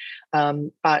Americans.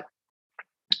 But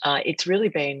it's really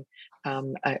been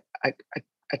a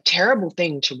terrible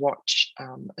thing to watch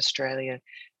Australia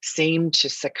seem to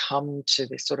succumb to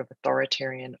this sort of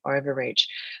authoritarian overreach.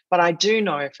 But I do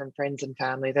know from friends and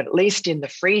family that at least in the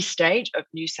Free State of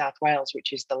New South Wales,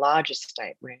 which is the largest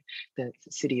state where the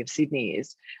city of Sydney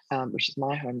is, which is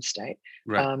my home state,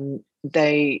 Right.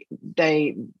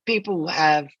 People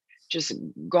have just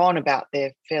gone about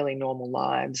their fairly normal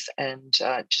lives and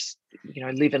just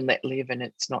live and let live, and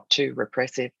it's not too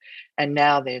repressive. And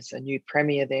now there's a new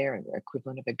premier there, an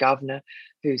equivalent of a governor,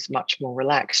 who's much more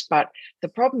relaxed. But the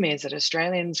problem is that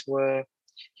Australians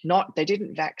they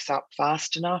didn't vax up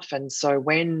fast enough, and so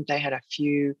when they had a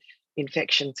few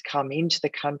infections come into the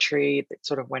country that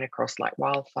sort of went across like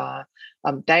wildfire,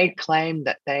 they claim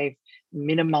that they've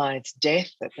minimised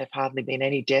death, that there've hardly been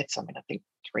any deaths. I mean, I think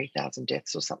 3,000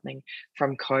 deaths or something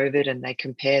from COVID, and they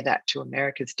compare that to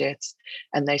America's deaths,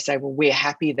 and they say, well, we're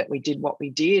happy that we did what we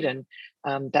did, and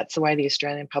that's the way the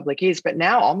Australian public is. But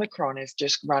now Omicron has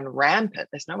just run rampant.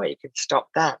 There's no way you can stop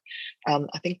that.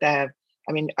 I think they have.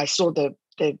 I mean, I saw the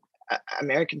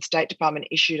American State Department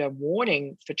issued a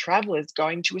warning for travellers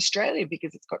going to Australia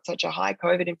because it's got such a high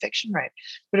COVID infection rate.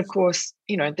 But of course,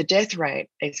 the death rate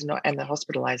is not, and the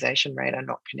hospitalisation rate are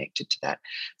not connected to that.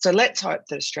 So let's hope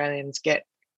that Australians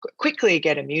quickly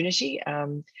get immunity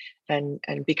and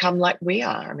become like we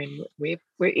are. I mean, we're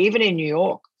even in New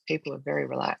York, people are very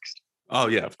relaxed. Oh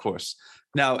yeah, of course.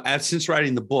 Now, since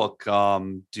writing the book,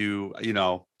 do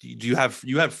you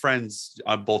have friends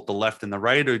on both the left and the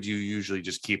right, or do you usually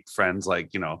just keep friends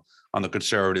on the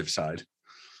conservative side?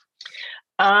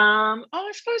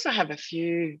 I suppose I have a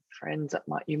few friends that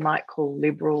you might call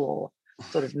liberal or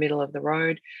sort of middle of the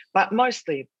road, but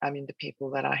mostly, I mean, the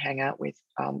people that I hang out with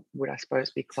would, I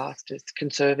suppose, be classed as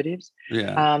conservatives.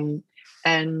 Yeah. I mean,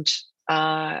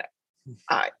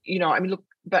 look,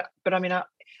 but I mean,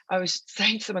 I was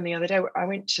saying to someone the other day, I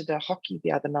went to the hockey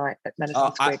the other night at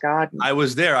Madison Square Garden. I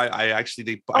was there. I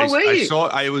actually,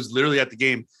 I was literally at the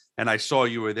game and I saw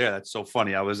you were there. That's so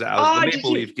funny. I was at the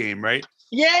Maple Leaf game, right?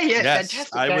 Yeah. Yes,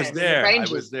 fantastic. I was there. I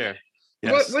was there.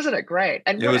 Yes. Wasn't it great?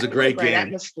 And it was a great game.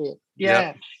 Atmosphere.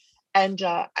 Yeah.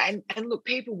 Yep. And look,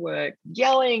 people were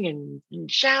yelling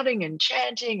and shouting and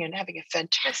chanting and having a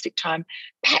fantastic time.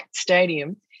 Packed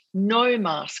stadium. No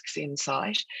masks in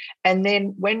sight. And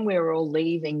then when we were all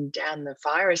leaving down the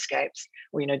fire escapes,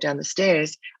 or, down the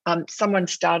stairs, someone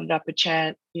started up a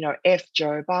chant, F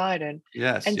Joe Biden.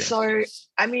 Yes. And so,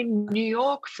 I mean, New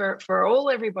York, for all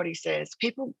everybody says,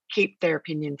 people keep their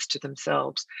opinions to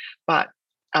themselves. But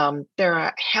there are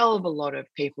a hell of a lot of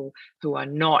people who are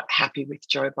not happy with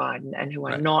Joe Biden and who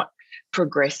are not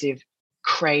progressive,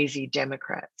 crazy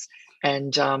Democrats.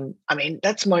 And I mean,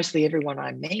 that's mostly everyone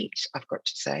I meet, I've got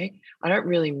to say. I don't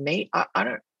really meet,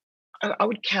 I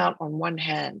would count on one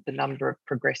hand the number of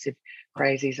progressive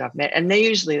crazies I've met. And they're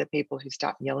usually the people who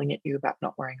start yelling at you about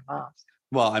not wearing a mask.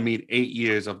 Well, I mean, 8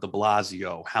 years of de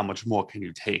Blasio, how much more can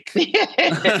you take?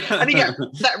 I think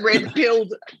that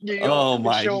red-pilled New York. Oh,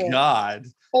 my God.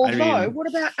 Although, what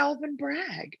about Alvin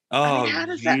Bragg? Oh, how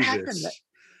does that happen?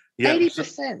 Yeah,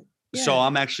 80%. Yeah. So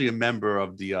I'm actually a member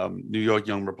of the New York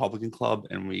Young Republican Club,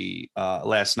 and we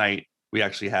last night we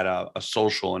actually had a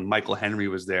social, and Michael Henry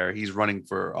was there. He's running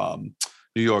for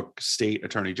New York State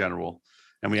Attorney General,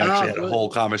 and we actually had a whole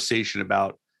conversation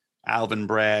about Alvin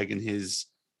Bragg and his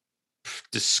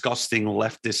disgusting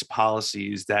leftist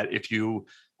policies. That if you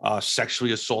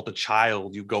sexually assault a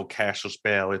child, you go cashless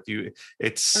bail.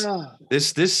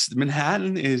 This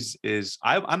Manhattan is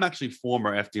I'm actually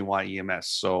former FDNY EMS,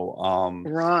 so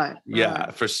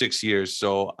for 6 years.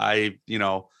 So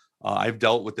I've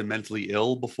dealt with the mentally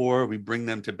ill before. We bring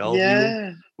them to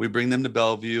Bellevue.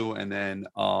 And then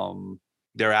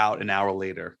they're out an hour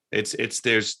later. There's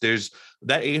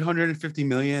that $850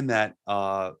 million that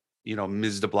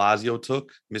Ms. De Blasio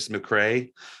took, Miss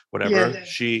McCrae, whatever. Yeah.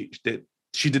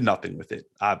 She did nothing with it.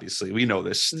 Obviously, we know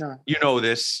this. No. You know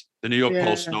this. The New York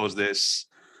Post Yeah. knows this.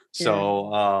 Yeah.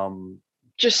 So I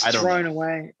Just don't know. thrown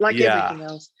away like Yeah, everything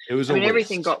else. it was I a mean,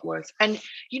 everything waste. got worse. And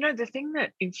the thing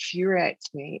that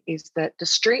infuriates me is that the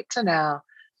streets are now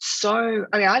so.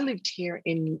 I mean, I lived here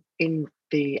in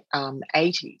the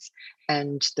 80s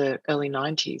and the early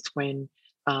 90s when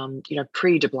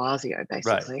pre De Blasio, Right,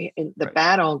 basically in the right.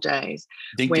 bad old days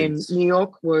when Dinkins. New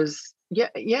York was and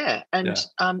Yeah,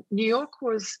 New York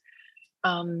was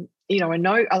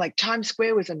like Times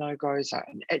Square was a no-go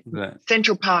zone. At right,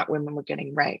 Central Park, women were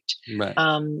getting raped. right,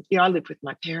 I lived with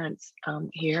my parents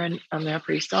here and on the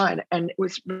Upper East Side, and it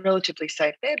was relatively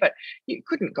safe there, but you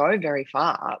couldn't go very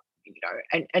far.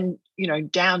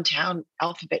 Downtown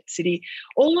Alphabet City,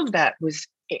 all of that was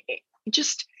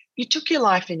just you took your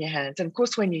life in your hands. And of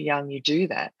course, when you're young, you do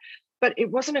that. But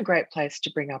it wasn't a great place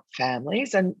to bring up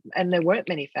families, and there weren't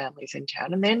many families in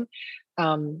town. And then,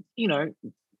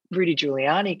 Rudy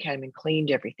Giuliani came and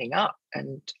cleaned everything up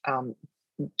and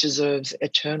deserves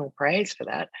eternal praise for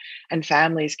that. And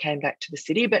families came back to the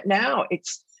city. But now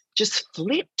it's just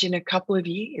flipped in a couple of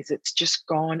years. It's just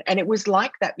gone. And it was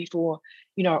like that before,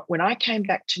 when I came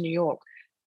back to New York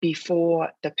before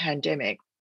the pandemic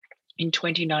in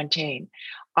 2019,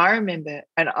 I remember,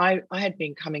 and I had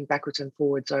been coming backwards and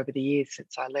forwards over the years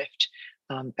since I left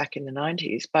back in the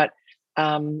 90s, but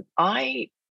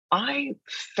I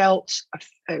felt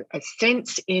a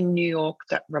sense in New York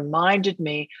that reminded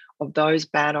me of those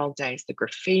bad old days. The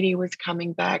graffiti was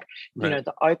coming back, right.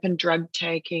 the open drug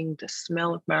taking, the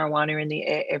smell of marijuana in the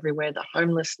air everywhere, the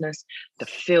homelessness, the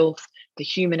filth, the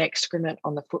human excrement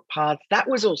on the footpaths. That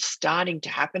was all starting to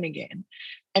happen again.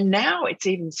 And now it's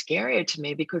even scarier to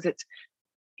me because it's,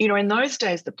 in those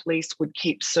days, the police would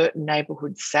keep certain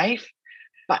neighborhoods safe,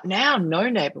 but now no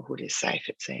neighborhood is safe,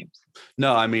 it seems.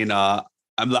 No, I mean,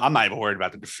 I'm not even worried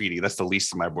about the graffiti. That's the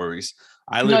least of my worries.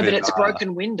 I No, live but in it's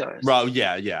broken windows. well,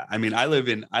 yeah. I mean, I live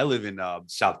in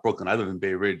South Brooklyn. I live in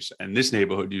Bay Ridge, and this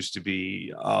neighborhood used to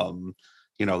be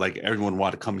like everyone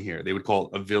wanted to come here. They would call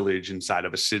it a village inside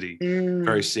of a city.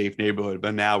 Very safe neighborhood.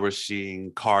 But now we're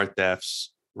seeing car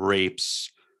thefts,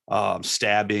 rapes,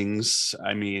 stabbings.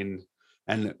 I mean,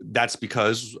 and that's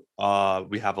because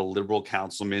we have a liberal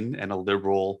councilman and a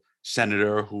liberal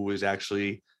senator who is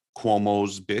actually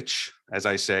Cuomo's bitch, as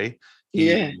I say.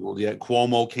 Yeah.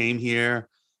 Cuomo came here,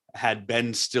 had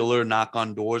Ben Stiller knock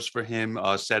on doors for him.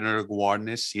 Senator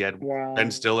Guarnes, he had Ben Wow.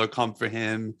 Stiller come for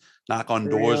him, knock on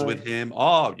doors with Really? him.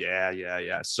 Oh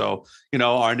yeah. So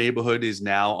our neighborhood is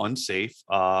now unsafe.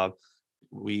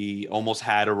 We almost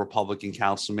had a Republican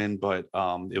councilman, but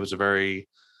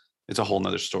it's a whole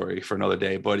nother story for another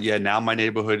day. But yeah, now my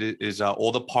neighborhood is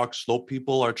all the Park Slope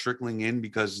people are trickling in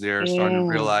because they're starting to Mm,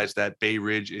 realize that Bay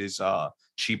Ridge is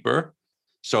cheaper.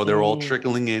 So they're all mm.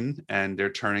 trickling in and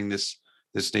they're turning this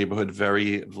neighborhood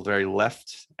very, very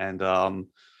left. And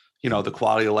the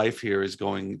quality of life here is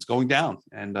going down,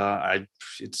 and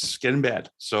it's getting bad.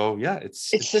 So yeah,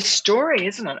 It's the story,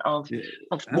 isn't it, of yeah,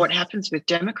 what happens with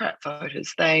Democrat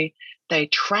voters. They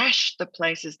trash the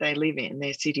places they live in,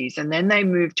 their cities, and then they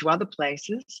move to other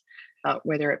places,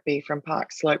 whether it be from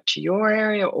Park Slope to your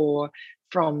area or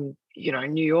from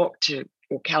New York to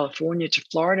or California to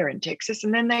Florida and Texas,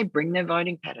 and then they bring their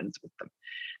voting patterns with them.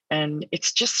 And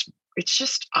it's just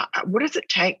what does it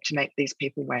take to make these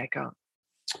people wake up?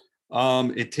 I'll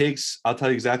tell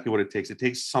you exactly what it takes. It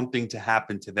takes something to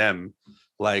happen to them.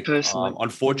 Like, Personally.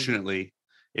 unfortunately,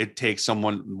 it takes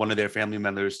one of their family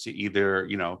members to either,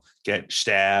 get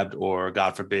stabbed or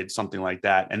God forbid, something like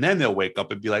that. And then they'll wake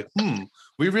up and be like,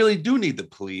 we really do need the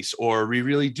police, or we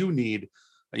really do need,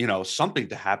 something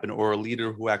to happen, or a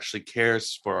leader who actually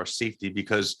cares for our safety.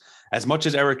 Because as much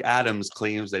as Eric Adams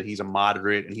claims that he's a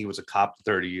moderate and he was a cop for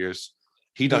 30 years,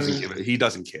 he doesn't Mm, give it. He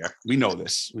doesn't care. We know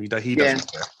this. He yeah.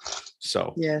 doesn't care.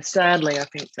 So Yeah, sadly, I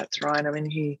think that's right. I mean,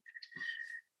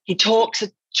 he talks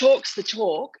the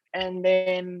talk, and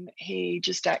then he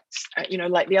just acts.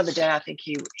 Like the other day, I think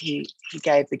he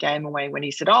gave the game away when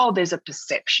he said, "Oh, there's a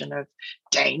perception of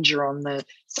danger on the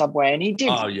subway," and he did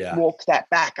oh yeah. walk that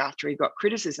back after he got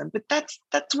criticism. But that's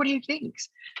what he thinks.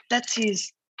 That's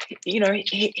his.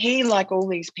 He like all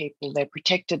these people, they're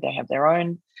protected. They have their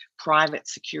own private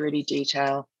security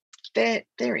detail.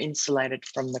 They're insulated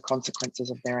from the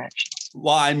consequences of their actions.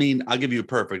 Well, I mean, I'll give you a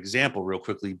perfect example real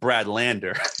quickly. Brad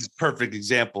Lander, perfect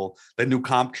example. The new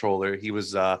comptroller, he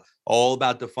was all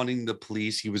about defunding the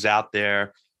police. He was out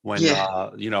there when Yeah.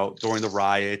 during the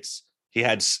riots. He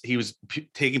was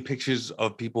taking pictures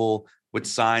of people with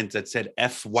signs that said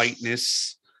 "F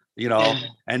whiteness," you know, Yeah.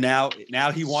 and now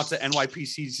he wants an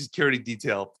NYPD security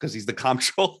detail because he's the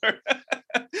comptroller.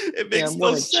 It Yeah, makes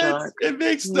what no a sense. joke. It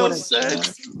makes no What a joke.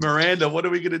 sense. Miranda, what are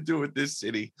we gonna do with this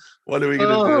city? What are we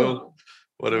gonna do? Oh,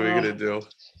 What are we gonna oh. do?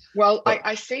 Well, But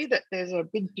I see that there's a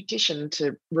big petition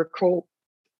to recall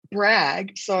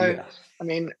Bragg. So, yeah, I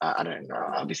mean, I don't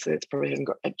know. Obviously, it's probably hasn't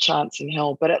got a chance in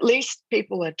hell, but at least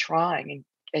people are trying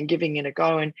and giving it a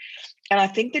go. And I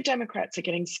think the Democrats are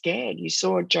getting scared. You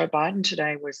saw Joe Biden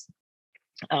today was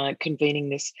convening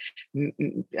this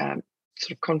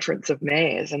sort of conference of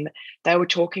mayors, and they were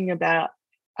talking about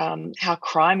how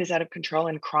crime is out of control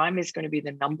and crime is going to be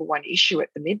the number one issue at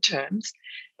the midterms,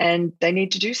 and they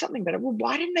need to do something about it. Well,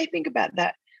 why didn't they think about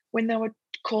that when they were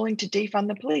calling to defund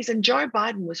the police? And Joe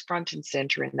Biden was front and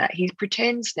center in that. He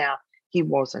pretends now he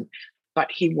wasn't,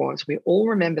 but he was. We all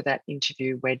remember that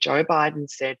interview where Joe Biden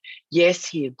said, yes,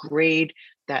 he agreed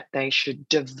that they should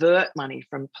divert money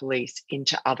from police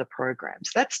into other programs.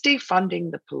 That's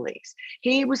defunding the police.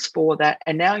 He was for that.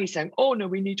 And now he's saying, oh, no,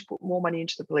 we need to put more money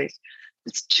into the police.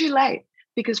 It's too late,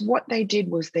 because what they did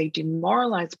was they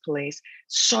demoralized police.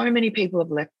 So many people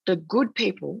have left. The good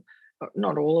people,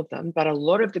 not all of them, but a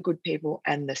lot of the good people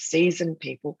and the seasoned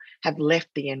people have left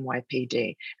the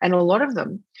NYPD. And a lot of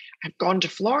them have gone to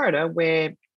Florida,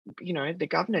 where, you know, the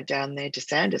governor down there,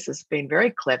 DeSantis, has been very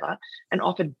clever and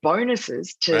offered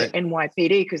bonuses to right, NYPD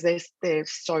because they're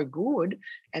so good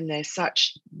and they're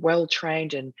such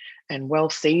well-trained and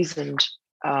well-seasoned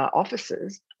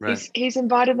officers. right. He's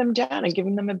invited them down and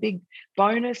given them a big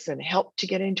bonus and help to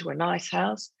get into a nice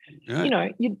house. Yeah. You know,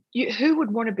 you who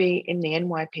would want to be in the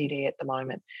NYPD at the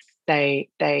moment? They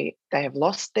have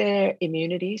lost their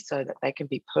immunity so that they can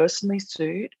be personally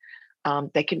sued.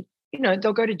 They can, you know,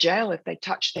 they'll go to jail if they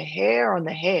touch the hair on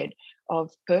the head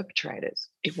of perpetrators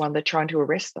if they're trying to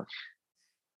arrest them.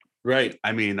 Right.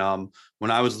 I mean,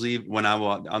 when I was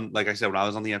like I said, when I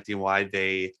was on the FDNY,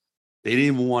 they didn't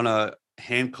even want to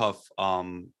handcuff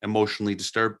emotionally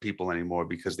disturbed people anymore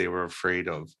because they were afraid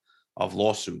of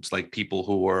lawsuits, like people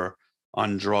who were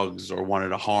on drugs or wanted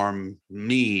to harm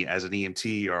me as an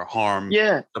EMT or harm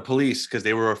the police, because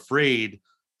they were afraid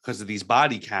because of these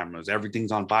body cameras.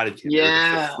 Everything's on body cameras. They were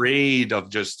just afraid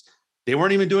of they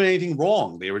weren't even doing anything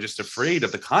wrong. They were just afraid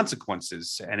of the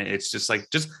consequences. And it's just like,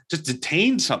 just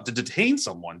detain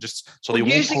someone just so they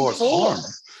won't cause harm.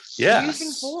 Yes.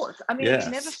 Using force. I mean, yes.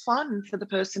 It's never fun for the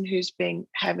person who's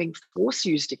having force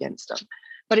used against them.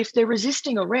 But if they're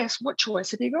resisting arrest, what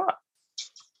choice have you got?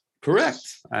 Correct.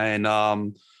 And,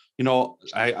 you know,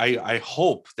 I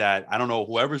hope that, I don't know,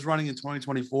 whoever's running in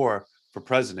 2024 for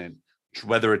president,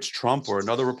 whether it's Trump or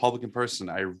another Republican person,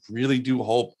 I really do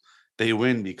hope they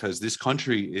win, because this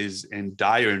country is in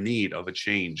dire need of a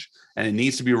change, and it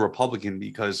needs to be a Republican,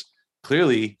 because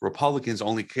clearly Republicans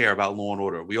only care about law and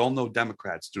order. We all know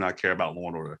Democrats do not care about law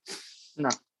and order. No,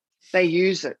 they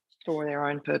use it for their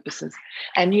own purposes.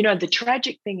 And, you know, the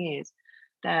tragic thing is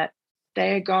that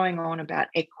they're going on about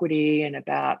equity and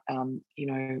about, you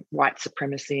know, white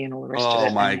supremacy and all the rest of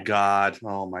it. Oh my God.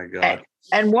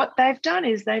 And what they've done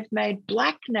is they've made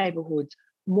Black neighborhoods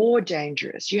more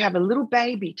dangerous. You have a little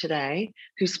baby today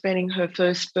who's spending her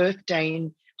first birthday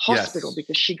in hospital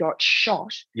because she got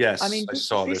shot. Yes, I mean, I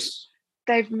saw this.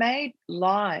 They've made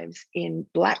lives in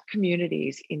Black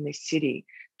communities in this city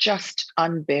just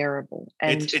unbearable.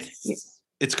 And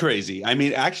it's crazy. I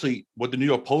mean, actually, what the New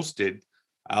York Post did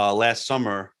last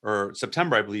summer or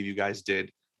September, I believe you guys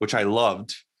did, which I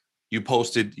loved. You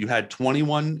had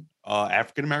 21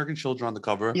 African-American children on the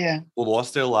cover who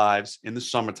lost their lives in the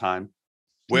summertime.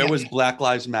 Where was Black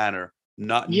Lives Matter?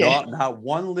 Not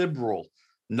one liberal,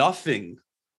 nothing.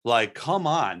 Like, come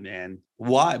on, man.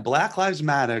 Why? Black Lives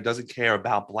Matter doesn't care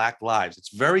about Black lives.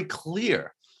 It's very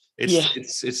clear.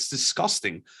 It's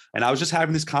disgusting. And I was just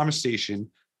having this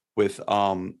conversation with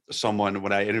someone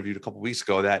when I interviewed a couple of weeks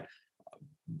ago, that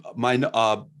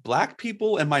Black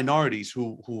people and minorities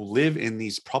who live in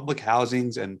these public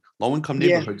housings and low-income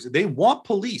neighborhoods, they want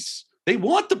police. They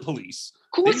want the police.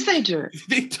 Of course they do.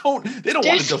 They don't want to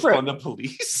defund the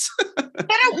police. They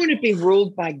don't want to be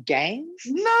ruled by gangs.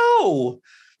 No.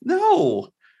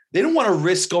 They don't want to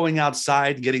risk going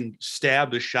outside, getting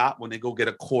stabbed or shot when they go get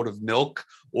a quart of milk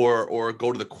or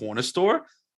go to the corner store.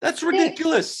 That's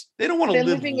ridiculous. They don't want to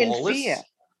live living lawless. In fear.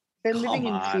 They're living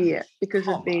in fear because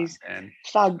of these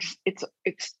thugs.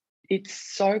 It's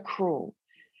so cruel.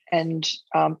 And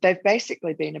they've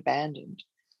basically been abandoned.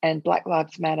 And Black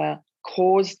Lives Matter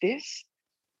caused this.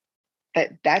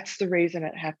 That's the reason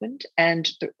it happened. And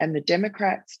the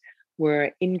Democrats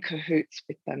were in cahoots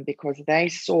with them because they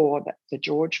saw that the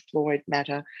George Floyd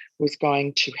matter was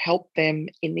going to help them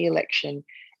in the election.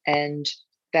 And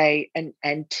and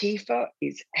Antifa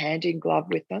is hand in glove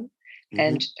with them,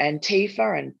 and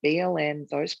Antifa and BLM,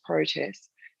 those protests,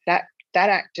 that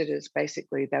acted as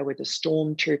basically they were the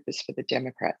stormtroopers for the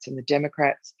Democrats, and the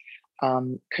Democrats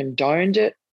condoned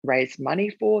it, raised money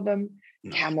for them.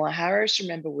 Kamala Harris,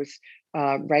 remember, was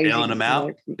raising them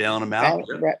out,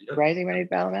 raising money to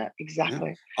bail them out. Exactly.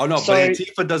 Yeah. Oh no, so, but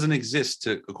Antifa doesn't exist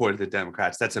according to the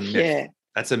Democrats. That's a myth. Yeah.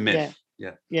 That's a myth.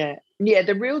 Yeah.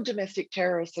 The real domestic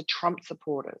terrorists are Trump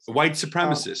supporters. White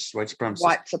supremacists.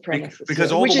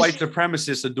 Because all the white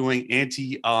supremacists are doing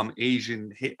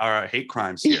anti-Asian hate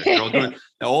crimes here.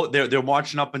 They're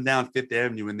marching up and down Fifth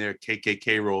Avenue in their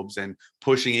KKK robes and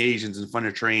pushing Asians in front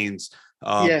of trains,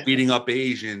 beating up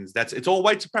Asians. It's all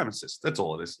white supremacists. That's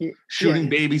all it is. Shooting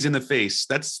babies in the face.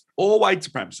 That's all white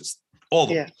supremacists. All of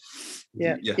them.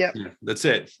 Yeah. That's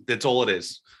it. That's all it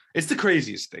is. It's the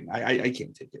craziest thing. I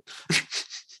can't take it.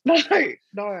 No.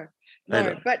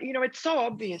 But it's so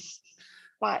obvious.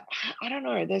 But I don't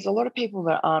know. There's a lot of people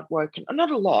that aren't woken.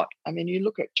 Not a lot. I mean, you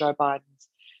look at Joe Biden's,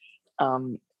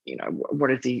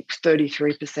 what is he?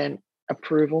 33%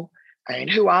 approval. I mean,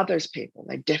 who are those people?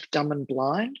 They're deaf, dumb, and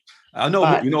blind. I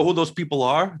know. You know who those people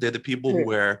are? They're the people who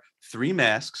wear 3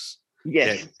 masks.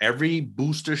 Yes. Get every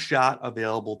booster shot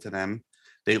available to them.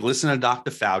 They listen to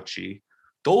Dr. Fauci.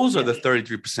 Those are the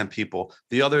 33% people.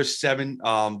 The other 7,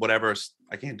 whatever,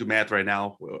 I can't do math right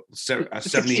now.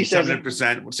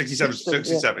 77%,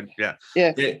 67. Yeah.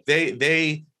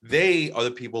 They are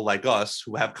the people like us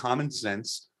who have common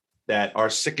sense, that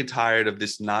are sick and tired of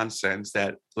this nonsense,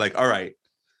 that like, all right,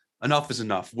 enough is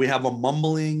enough. We have a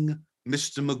mumbling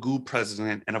Mr. Magoo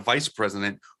president and a vice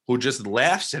president who just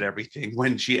laughs at everything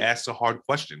when she asks a hard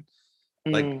question.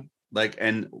 And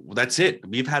that's it.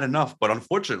 We've had enough. But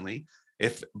unfortunately,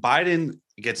 if Biden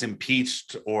gets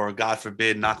impeached, or God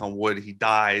forbid, knock on wood, he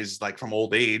dies like from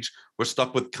old age, we're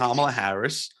stuck with Kamala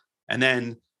Harris. And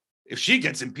then if she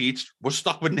gets impeached, we're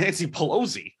stuck with Nancy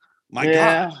Pelosi. My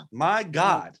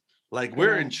God. Like,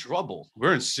 we're in trouble.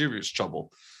 We're in serious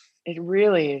trouble. It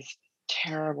really is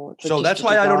terrible. So that's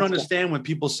why I don't understand when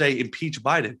people say impeach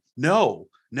Biden. No,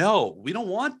 we don't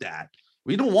want that.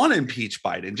 We don't want to impeach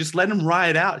Biden. Just let him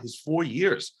ride out his 4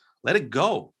 years. Let it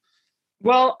go.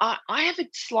 Well, I have a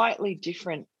slightly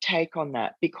different take on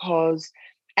that, because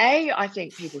A, I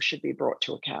think people should be brought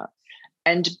to account.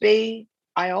 And B,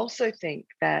 I also think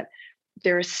that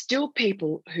there are still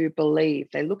people who believe,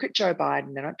 they look at Joe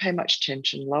Biden, they don't pay much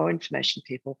attention, low information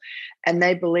people, and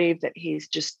they believe that he's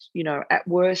just, at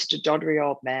worst, a doddery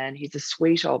old man. He's a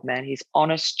sweet old man. He's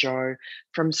honest Joe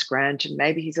from Scranton.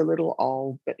 Maybe he's a little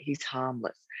old, but he's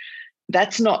harmless.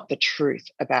 That's not the truth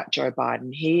about Joe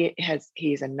Biden. He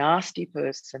is a nasty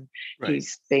person. Right.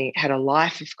 He's had a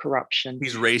life of corruption.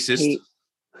 He's racist.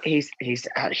 He's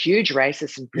a huge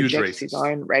racist and projects his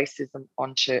own racism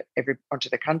onto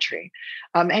the country.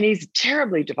 And he's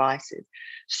terribly divisive.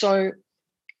 So,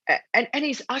 and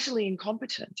he's utterly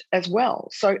incompetent as well.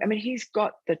 So, I mean, he's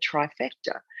got the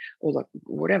trifecta, or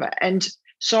whatever. And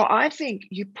so I think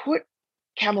you put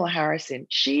Kamala Harris in,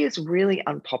 she is really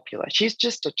unpopular. She's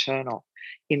just a turn-off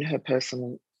in her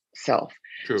personal self.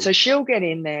 True. So she'll get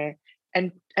in there,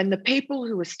 and the people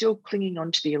who are still clinging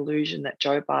on to the illusion that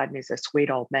Joe Biden is a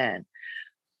sweet old man,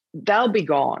 they'll be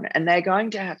gone, and they're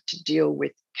going to have to deal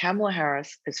with Kamala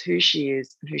Harris as who she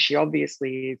is and who she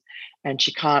obviously is, and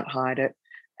she can't hide it.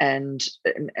 And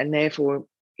therefore,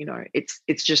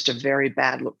 it's just a very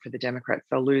bad look for the Democrats.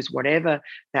 They'll lose whatever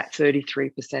that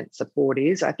 33% support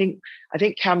is. I think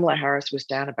Kamala Harris was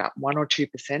down about 1 or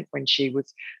 2% when she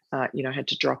was, had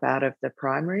to drop out of the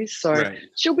primaries. So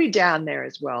She'll be down there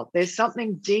as well. There's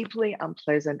something deeply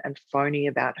unpleasant and phony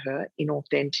about her,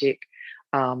 inauthentic.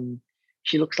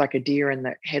 She looks like a deer in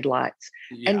the headlights.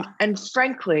 Yeah. And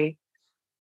frankly,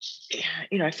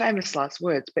 famous last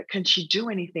words, but can she do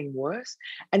anything worse?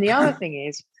 And the other thing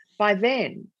is, by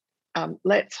then,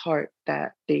 let's hope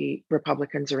that the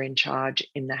Republicans are in charge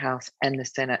in the House and the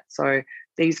Senate. So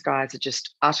these guys are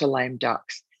just utter lame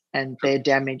ducks, and their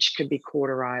damage can be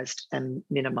cauterized and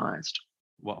minimized.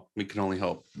 Well, we can only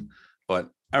hope. But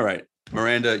all right,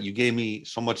 Miranda, you gave me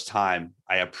so much time.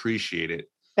 I appreciate it.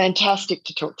 Fantastic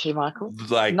to talk to you, Michael.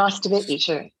 Nice to meet you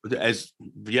too.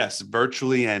 Yes,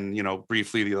 virtually and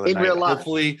briefly the other night. In real life.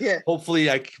 Hopefully,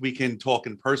 we can talk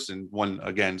in person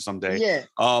again someday.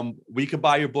 Yeah. We could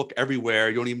buy your book everywhere.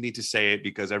 You don't even need to say it,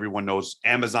 because everyone knows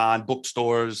Amazon,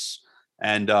 bookstores,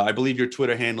 and I believe your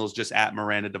Twitter handle is just at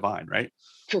Miranda Devine, right?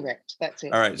 Correct. That's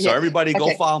it. All right. So everybody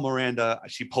go follow Miranda.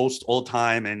 She posts all the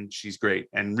time and she's great.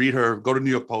 And read her. Go to New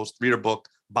York Post. Read her book.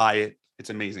 Buy it. It's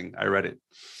amazing. I read it.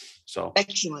 So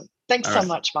excellent. Thanks so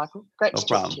much, Michael. Great to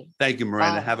talk to you. Thank you,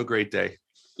 Miranda. Have a great day.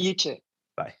 You too.